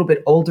getting a little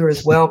bit older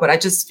as well. But I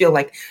just feel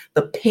like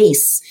the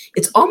pace,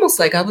 it's almost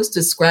like I was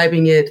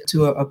describing it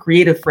to a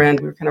creative friend.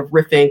 We were kind of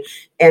riffing,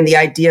 and the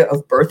idea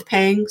of birth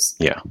pangs.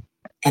 Yeah.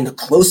 And the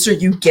closer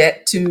you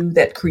get to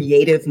that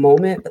creative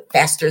moment, the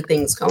faster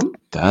things come.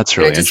 That's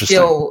really interesting. I just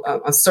feel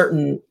a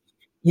certain,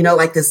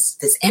 like this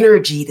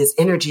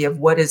energy of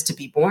what is to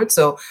be born.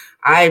 So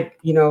I,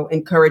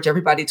 encourage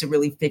everybody to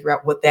really figure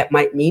out what that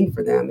might mean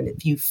for them. And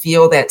if you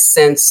feel that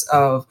sense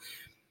of,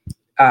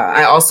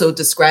 I also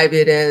describe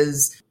it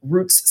as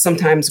roots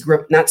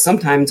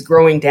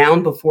growing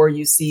down before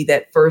you see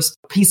that first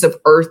piece of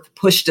earth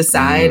pushed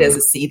aside as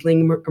a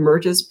seedling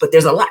emerges. But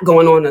there's a lot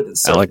going on under the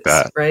surface. I like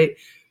that. Right?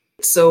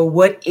 So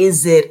what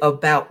is it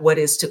about what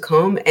is to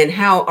come, and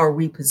how are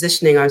we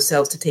positioning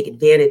ourselves to take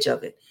advantage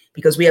of it?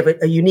 Because we have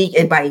a unique,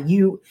 and by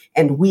you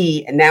and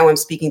we, and now I'm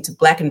speaking to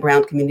Black and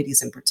brown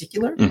communities in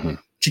particular,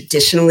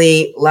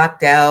 traditionally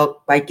locked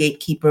out by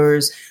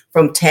gatekeepers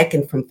from tech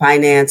and from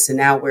finance. And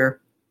now we're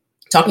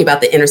talking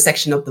about the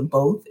intersection of them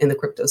both in the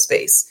crypto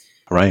space.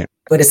 Right.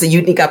 But it's a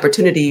unique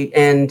opportunity.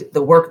 And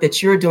the work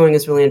that you're doing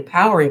is really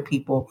empowering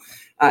people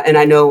And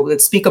I know,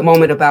 let's speak a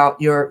moment about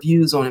your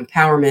views on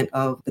empowerment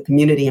of the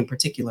community in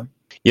particular.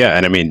 Yeah,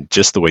 and I mean,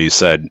 just the way you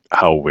said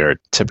how we're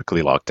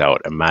typically locked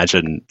out,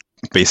 imagine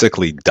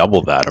basically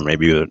double that or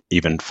maybe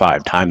even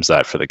 5 times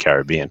that for the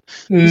Caribbean,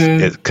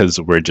 because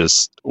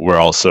we're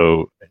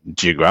also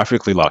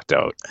geographically locked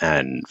out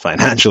and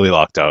financially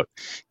locked out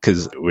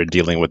because we're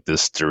dealing with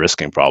this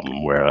de-risking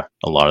problem where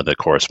a lot of the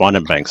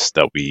correspondent banks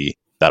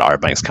that our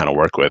banks kind of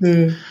work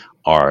with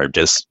are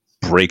just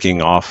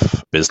breaking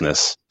off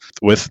business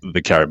with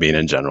the Caribbean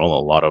in general.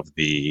 A lot of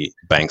the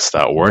banks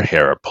that were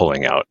here are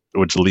pulling out,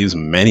 which leaves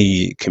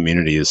many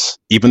communities,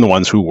 even the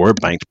ones who were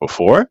banked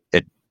before,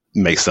 it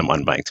makes them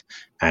unbanked,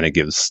 and it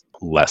gives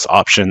less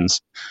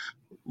options,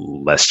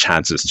 less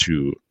chances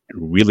to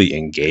really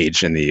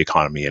engage in the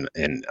economy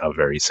in a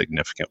very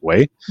significant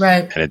way.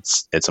 Right. And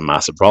it's a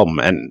massive problem.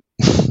 And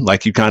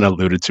like you kind of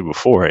alluded to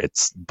before,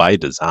 it's by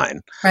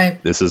design.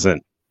 Right. This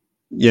isn't,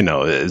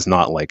 it's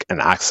not like an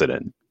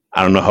accident.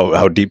 I don't know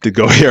how deep to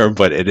go here,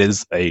 but it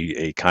is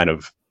a kind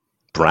of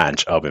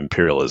branch of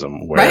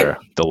imperialism where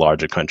the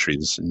larger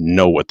countries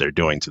know what they're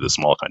doing to the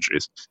small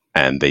countries,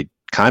 and they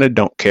kind of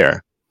don't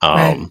care.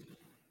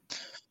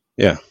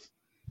 Yeah.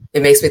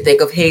 It makes me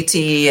think of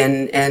Haiti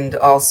and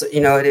also,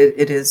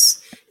 it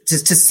is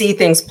just to see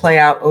things play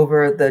out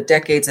over the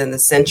decades and the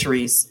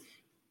centuries.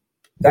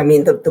 I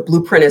mean, the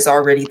blueprint is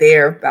already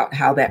there about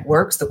how that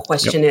works. The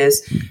question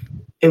is,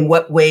 in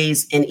what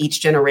ways in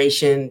each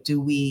generation do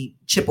we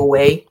chip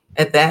away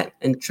at that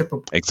and chip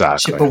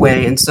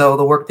away? And so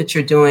the work that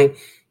you're doing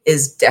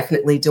is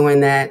definitely doing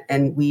that.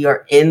 And we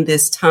are in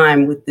this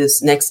time with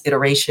this next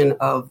iteration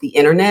of the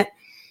internet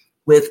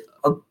with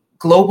a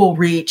global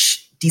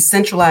reach,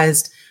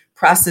 decentralized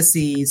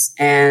processes,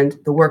 and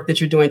the work that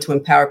you're doing to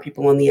empower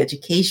people on the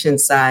education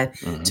side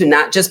to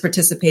not just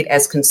participate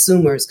as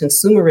consumers.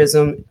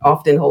 Consumerism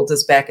often holds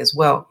us back as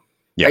well.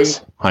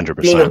 Yes,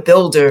 100%. Being a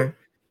builder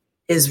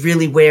is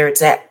really where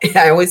it's at.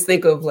 I always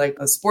think of like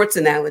a sports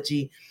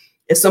analogy.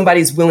 If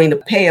somebody's willing to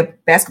pay a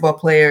basketball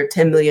player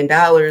 $10 million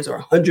or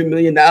 $100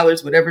 million,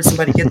 whatever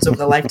somebody gets over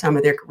the lifetime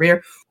of their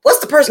career, what's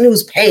the person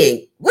who's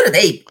paying? What are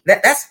they?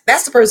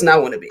 That's the person I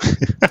want to be.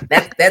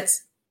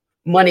 That's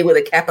money with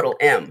a capital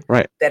M.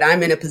 Right. That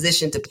I'm in a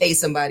position to pay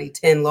somebody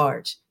 10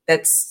 large.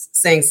 That's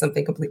saying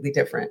something completely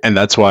different. And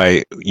that's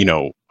why,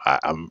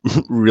 I'm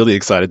really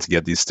excited to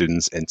get these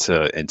students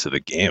into the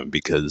game,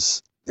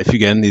 because if you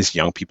get these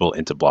young people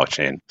into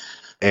blockchain,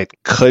 it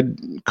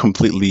could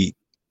completely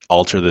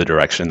alter the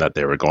direction that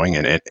they were going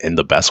in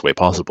the best way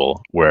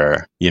possible,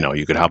 where,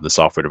 you could have the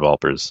software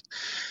developers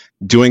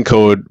doing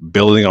code,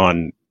 building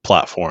on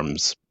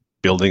platforms,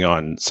 building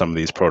on some of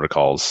these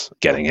protocols,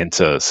 getting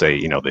into, say,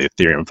 the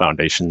Ethereum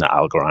Foundation, the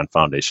Algorand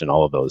Foundation,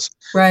 all of those.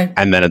 Right.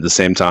 And then at the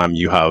same time,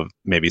 you have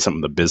maybe some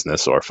of the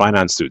business or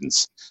finance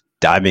students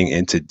diving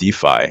into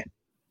DeFi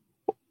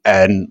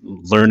and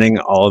learning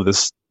all of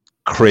this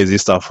crazy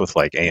stuff with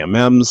like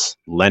AMMs,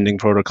 lending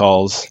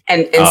protocols.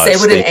 And say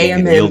what an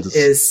AMM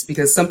is,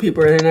 because some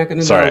people are not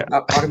going to know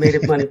about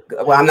automated money.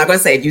 Well, I'm not going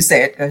to say it. You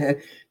say it. Go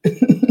ahead.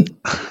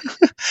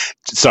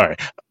 Sorry,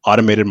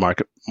 automated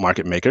market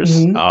makers.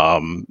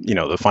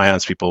 The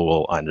finance people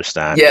will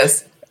understand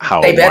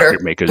how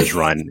market makers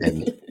run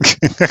and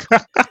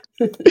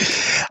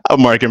how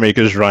market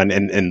makers run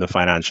in the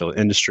financial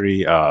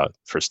industry,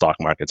 for stock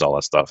markets, all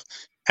that stuff.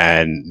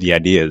 And the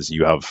idea is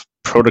you have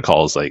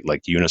protocols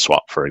like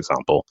Uniswap, for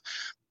example,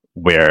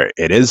 where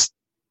it is,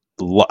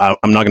 I'm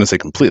not going to say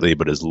completely,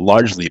 but is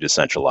largely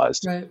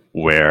decentralized,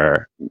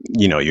 where,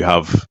 you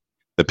have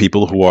the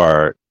people who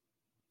are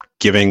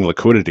giving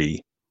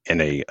liquidity in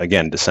a,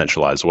 again,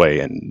 decentralized way.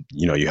 And,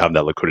 you have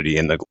that liquidity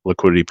in the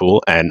liquidity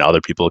pool, and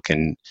other people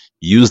can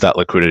use that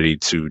liquidity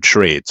to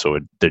trade. So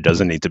there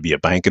doesn't need to be a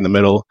bank in the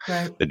middle.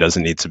 There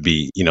doesn't need to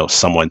be,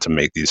 someone to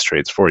make these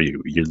trades for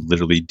you. You're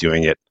literally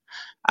doing it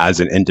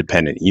as an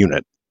independent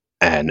unit,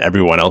 and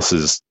everyone else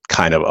is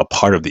kind of a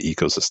part of the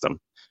ecosystem.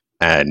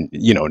 And,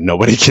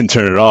 nobody can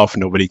turn it off.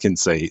 Nobody can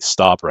say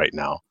stop right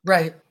now.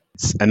 Right.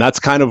 And that's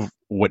kind of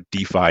what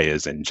DeFi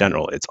is in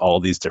general. It's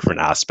all these different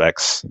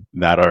aspects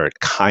that are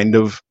kind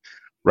of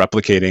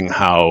replicating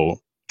how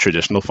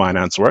traditional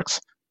finance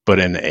works, but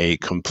in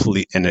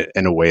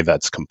a way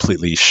that's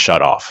completely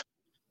shut off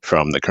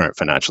from the current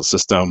financial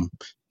system,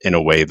 in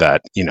a way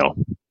that,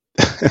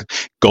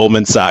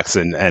 Goldman Sachs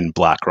and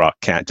BlackRock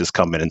can't just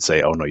come in and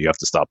say, oh no, you have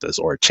to stop this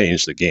or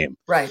change the game.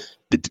 Right.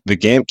 The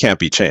game can't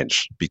be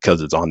changed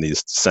because it's on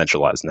these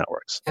centralized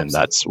networks. Absolutely. And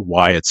that's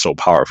why it's so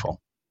powerful.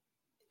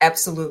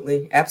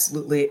 Absolutely.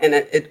 And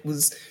it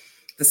was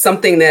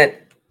something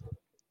that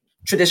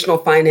traditional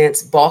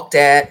finance balked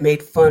at,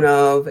 made fun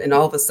of, and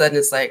all of a sudden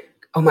it's like,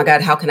 oh my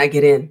God, how can I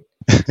get in?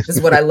 This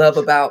is what I love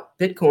about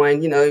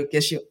Bitcoin. I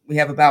guess we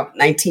have about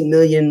 19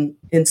 million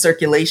in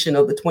circulation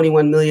of the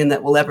 21 million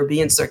that will ever be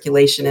in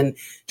circulation. And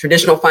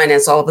traditional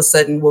finance all of a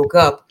sudden woke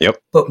up.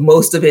 Yep. But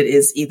most of it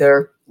is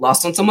either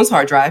lost on someone's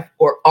hard drive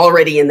or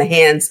already in the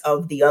hands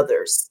of the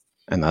others.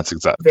 And that's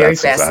exactly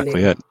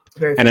it.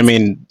 And I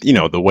mean,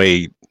 the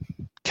way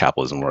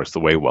capitalism works, the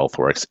way wealth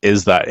works,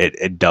 is that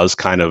it does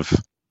kind of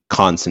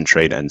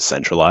concentrate and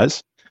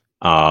centralize.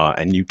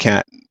 and you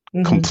can't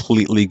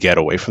completely get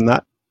away from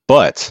that.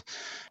 But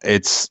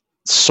it's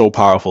so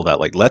powerful that,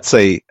 like, let's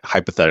say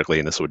hypothetically,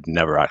 and this would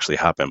never actually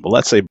happen, but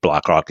let's say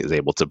BlackRock is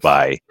able to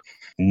buy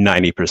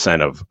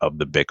 90% of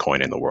the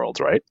Bitcoin in the world,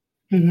 right?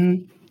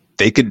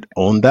 They could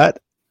own that,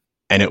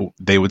 and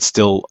they would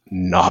still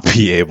not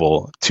be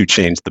able to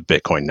change the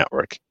Bitcoin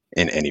network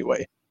in any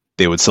way.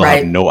 They would still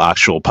have no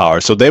actual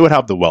power. So they would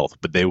have the wealth,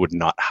 but they would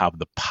not have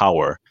the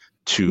power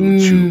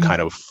to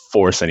kind of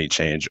force any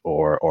change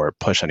or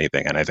push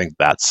anything. And I think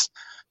that's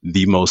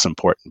the most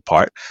important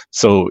part.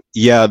 So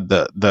yeah,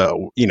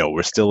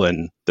 we're still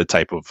in the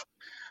type of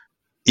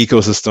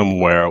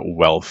ecosystem where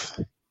wealth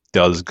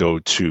does go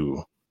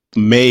to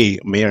may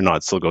or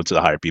not still go to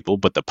the higher people,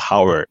 but the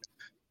power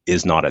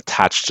is not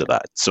attached to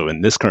that. So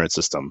in this current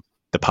system,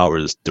 the power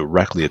is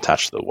directly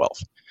attached to the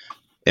wealth.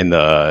 In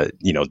the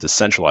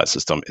decentralized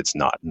system, it's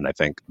not. And I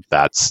think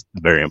that's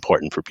very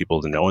important for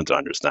people to know and to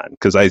understand,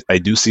 because I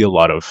do see a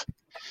lot of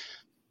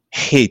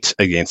hate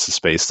against the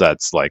space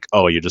that's like,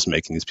 oh, you're just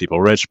making these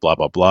people rich, blah,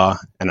 blah, blah.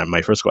 And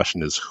my first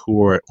question is,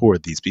 who are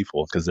these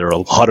people? Because there are a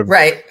lot of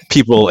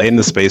people in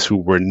the space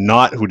who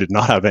did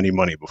not have any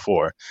money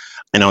before.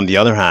 And on the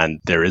other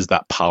hand, there is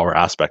that power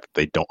aspect that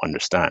they don't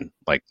understand.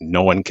 Like,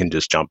 no one can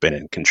just jump in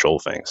and control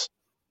things.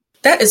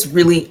 That is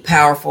really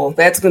powerful.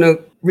 That's going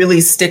to really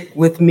stick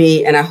with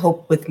me, and I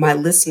hope with my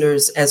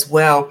listeners as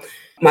well.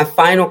 My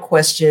final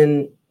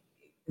question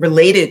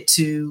related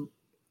to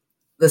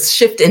the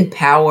shift in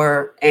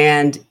power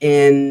and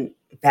in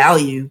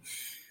value,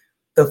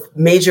 the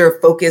major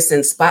focus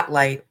and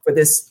spotlight for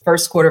this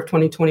first quarter of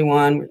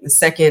 2021, the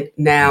second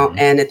now,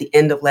 and at the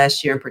end of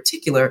last year in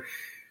particular,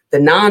 the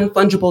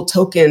non-fungible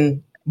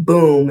token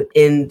boom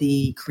in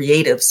the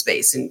creative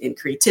space, in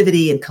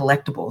creativity and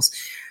collectibles.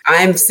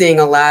 I'm seeing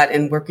a lot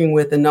and working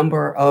with a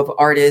number of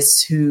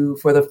artists who,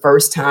 for the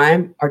first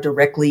time, are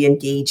directly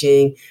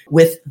engaging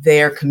with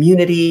their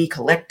community,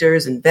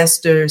 collectors,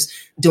 investors,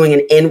 doing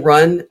an end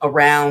run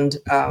around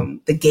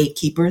the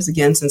gatekeepers,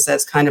 again, since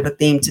that's kind of a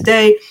theme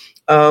today,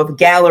 of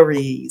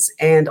galleries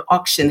and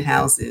auction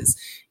houses.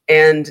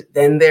 And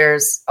then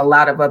there's a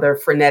lot of other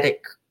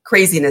frenetic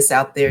craziness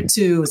out there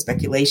too,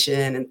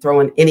 speculation and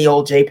throwing any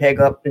old JPEG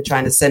up and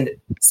trying to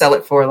sell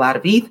it for a lot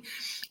of ETH.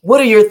 What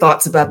are your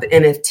thoughts about the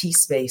NFT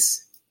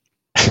space?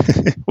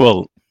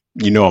 Well,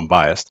 I'm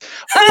biased,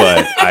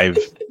 but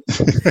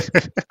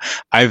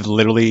I've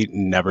literally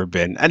never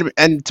been,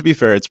 and to be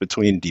fair, it's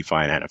between DeFi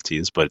and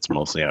NFTs, but it's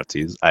mostly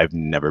NFTs. I've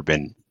never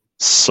been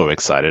so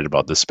excited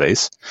about this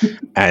space,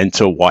 and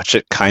to watch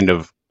it kind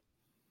of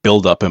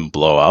build up and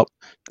blow up.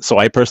 So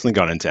I personally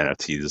got into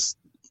NFTs,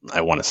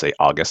 I want to say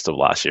August of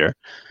last year.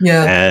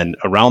 Yeah. And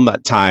around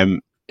that time,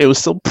 it was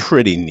still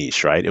pretty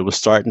niche, right? It was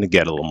starting to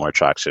get a little more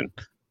traction,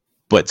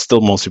 but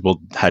still most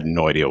people had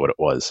no idea what it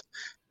was.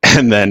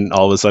 And then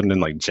all of a sudden in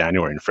like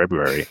January and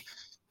February,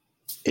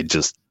 it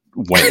just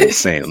went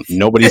insane.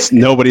 Nobody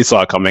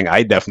saw it coming.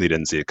 I definitely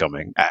didn't see it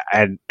coming.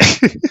 And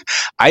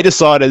I just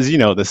saw it as,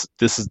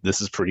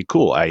 this is pretty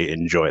cool. I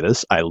enjoy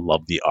this. I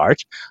love the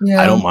art.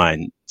 Yeah. I don't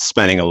mind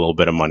spending a little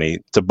bit of money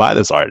to buy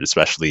this art,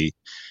 especially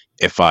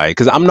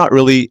because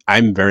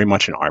I'm very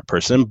much an art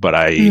person, but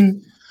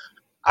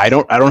I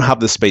don't have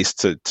the space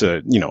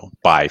to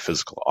buy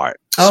physical art.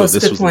 So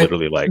this was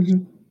literally like,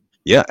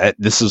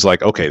 this is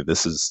like, okay,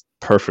 this is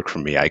perfect for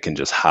me. I can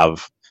just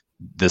have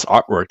this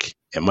artwork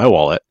in my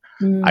wallet.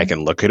 I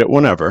can look at it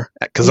whenever,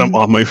 because I'm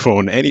on my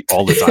phone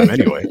all the time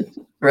anyway.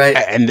 Right.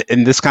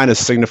 And this kind of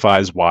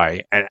signifies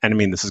why, and I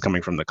mean, this is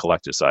coming from the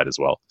collector side as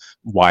well,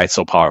 why it's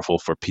so powerful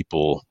for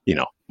people,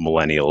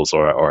 millennials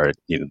or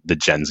the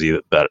Gen Z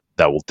that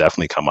will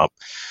definitely come up.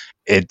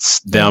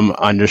 It's them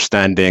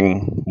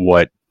understanding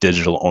what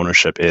digital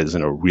ownership is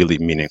in a really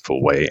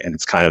meaningful way. And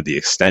it's kind of the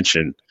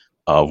extension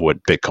of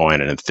what Bitcoin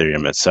and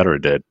Ethereum, et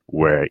cetera, did,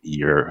 where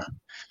you're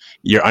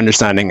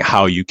understanding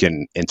how you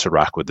can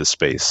interact with the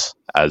space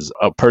as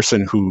a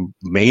person who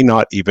may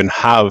not even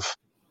have,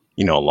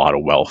 a lot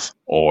of wealth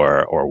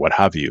or what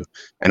have you.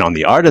 And on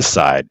the artist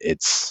side,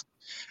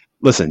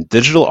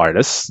 digital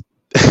artists,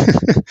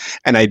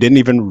 and I didn't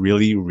even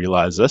really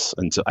realize this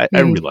until I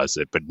realized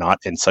it, but not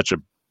in such a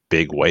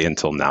big way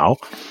until now.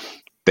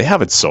 They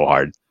have it so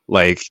hard.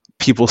 Like,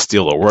 people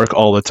steal their work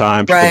all the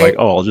time. People are like,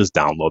 oh, I'll just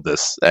download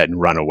this and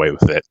run away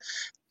with it.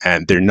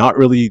 And they're not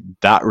really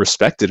that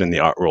respected in the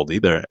art world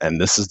either.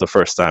 And this is the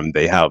first time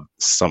they have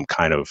some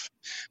kind of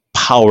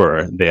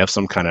power. They have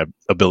some kind of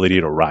ability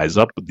to rise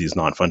up with these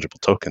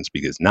non-fungible tokens,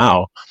 because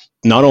now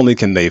not only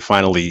can they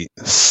finally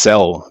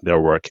sell their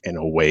work in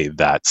a way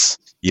that's,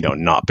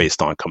 not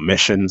based on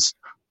commissions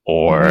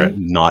or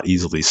not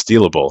easily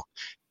stealable,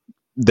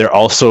 they're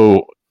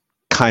also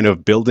kind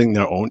of building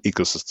their own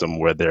ecosystem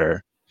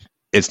where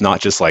it's not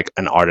just like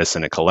an artist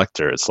and a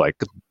collector. It's like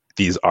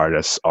these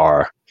artists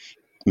are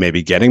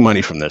maybe getting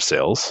money from their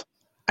sales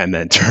and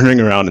then turning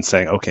around and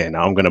saying, okay,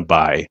 now I'm going to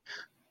buy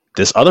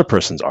this other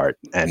person's art.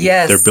 And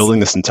they're building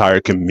this entire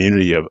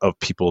community of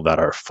people that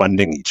are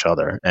funding each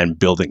other and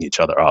building each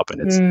other up. And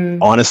it's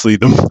honestly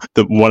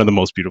the one of the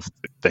most beautiful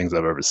things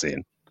I've ever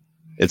seen.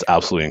 It's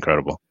absolutely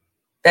incredible.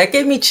 That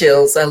gave me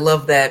chills. I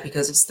love that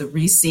because it's the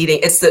reseeding.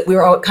 It's that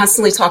we're all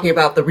constantly talking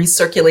about the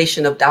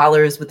recirculation of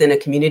dollars within a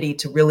community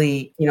to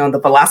really, the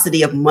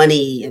velocity of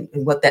money and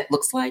what that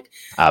looks like.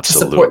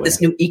 Absolutely. To support this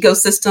new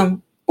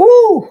ecosystem.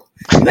 Ooh,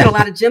 you had a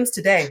lot of gems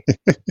today.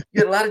 You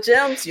had a lot of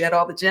gems. You had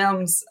all the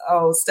gems.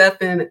 Oh,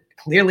 Stefen,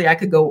 clearly I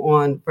could go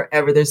on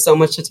forever. There's so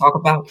much to talk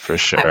about. For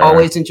sure. I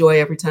always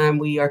enjoy every time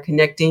we are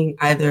connecting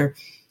either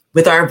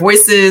with our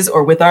voices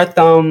or with our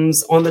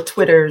thumbs on the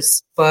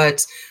Twitters,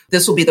 but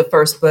this will be the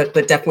first, but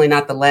definitely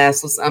not the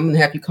last. I'm going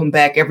to have you come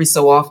back every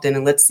so often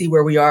and let's see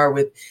where we are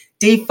with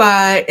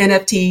DeFi,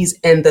 NFTs,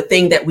 and the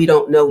thing that we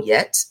don't know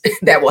yet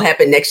that will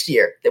happen next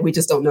year that we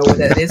just don't know what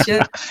that is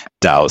yet.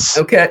 DAOs.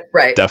 Okay,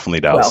 right.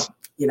 Definitely DAOs.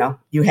 Well,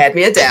 you had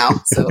me a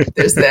DAO, so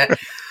there's that.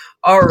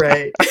 All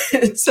right.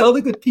 Tell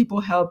the good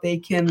people how they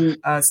can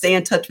stay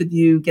in touch with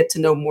you, get to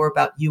know more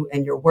about you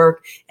and your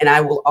work. And I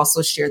will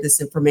also share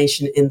this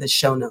information in the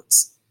show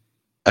notes.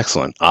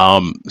 Excellent.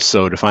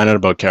 So to find out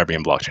about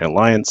Caribbean Blockchain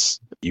Alliance,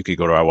 you could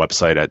go to our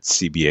website at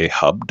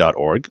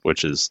cbahub.org,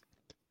 which is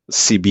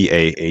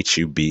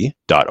cbahub.org.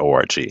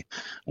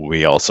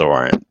 We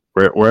also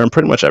we're in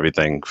pretty much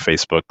everything: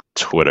 Facebook,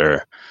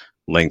 Twitter,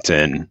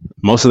 LinkedIn.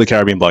 Most of the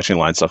Caribbean Blockchain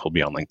Alliance stuff will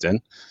be on LinkedIn.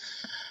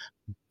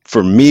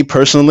 For me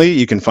personally,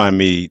 you can find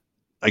me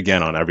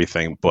again on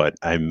everything, but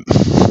I'm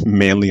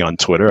mainly on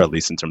Twitter, at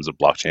least in terms of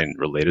blockchain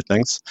related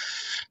things.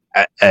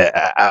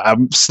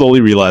 I'm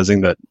slowly realizing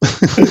that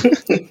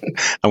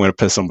I'm going to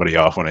piss somebody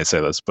off when I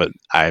say this, but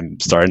I'm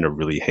starting to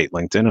really hate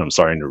LinkedIn and I'm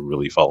starting to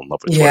really fall in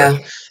love with Twitter.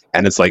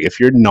 And it's like, if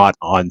you're not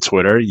on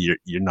Twitter, you're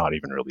not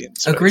even really in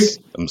space. Agreed.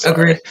 I'm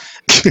sorry.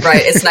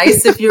 Right. It's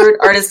nice if you're an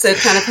artist to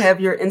kind of have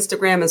your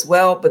Instagram as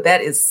well, but that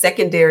is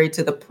secondary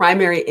to the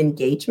primary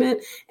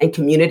engagement and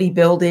community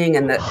building,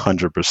 and the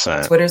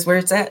 100%. Twitter's where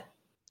it's at.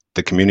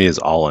 The community is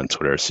all on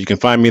Twitter. So you can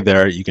find me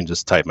there. You can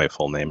just type my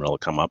full name and it'll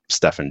come up,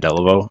 Stefen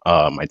Deleveaux.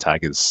 My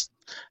tag is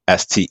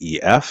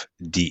STEFDELEV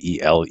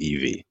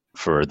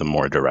for the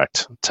more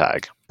direct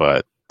tag.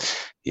 But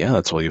yeah,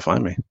 that's where you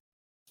find me.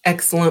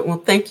 Excellent. Well,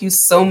 thank you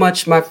so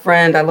much, my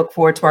friend. I look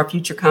forward to our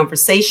future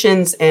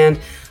conversations and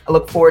I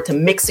look forward to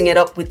mixing it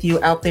up with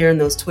you out there in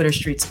those Twitter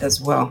streets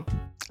as well.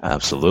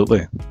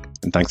 Absolutely.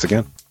 And thanks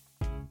again.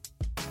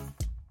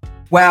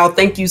 Wow.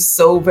 Thank you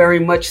so very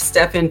much,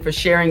 Stefen, for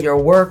sharing your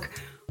work,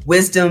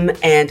 wisdom,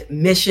 and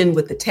mission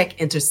with the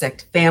Tech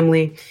Intersect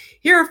family.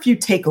 Here are a few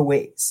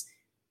takeaways.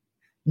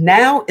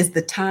 Now is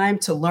the time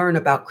to learn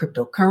about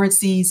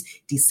cryptocurrencies,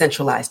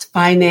 decentralized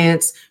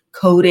finance,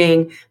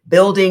 coding,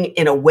 building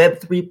in a Web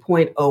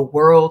 3.0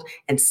 world,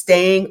 and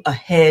staying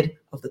ahead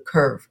of the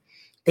curve.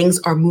 Things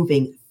are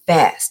moving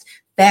fast,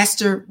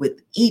 faster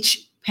with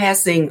each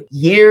passing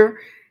year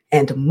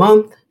and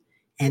month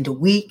and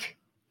week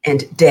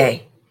and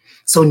day.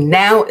 So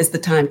now is the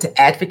time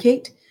to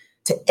advocate,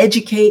 to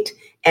educate,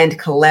 and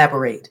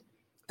collaborate.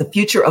 The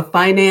future of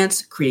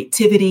finance,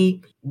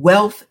 creativity,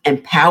 wealth,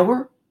 and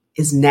power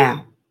is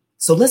now.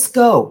 So let's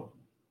go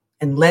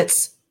and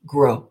let's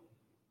grow.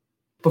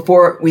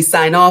 Before we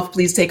sign off,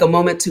 please take a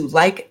moment to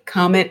like,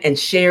 comment, and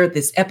share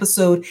this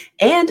episode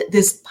and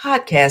this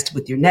podcast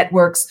with your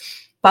networks.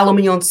 Follow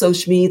me on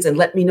social media and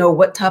let me know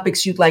what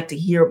topics you'd like to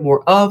hear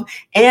more of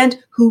and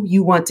who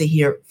you want to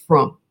hear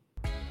from.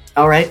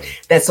 All right,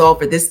 that's all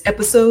for this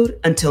episode.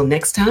 Until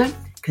next time,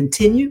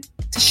 continue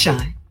to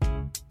shine.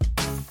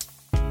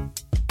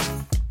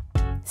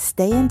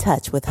 Stay in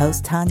touch with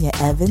host Tanya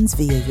Evans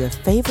via your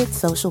favorite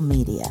social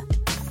media.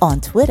 On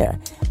Twitter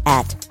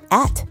at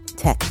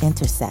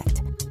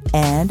TechIntersect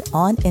and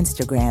on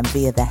Instagram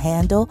via the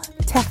handle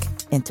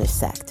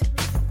TechIntersect.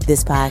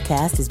 This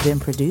podcast has been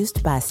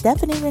produced by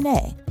Stephanie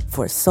Renee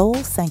for Soul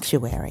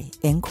Sanctuary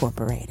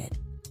Incorporated.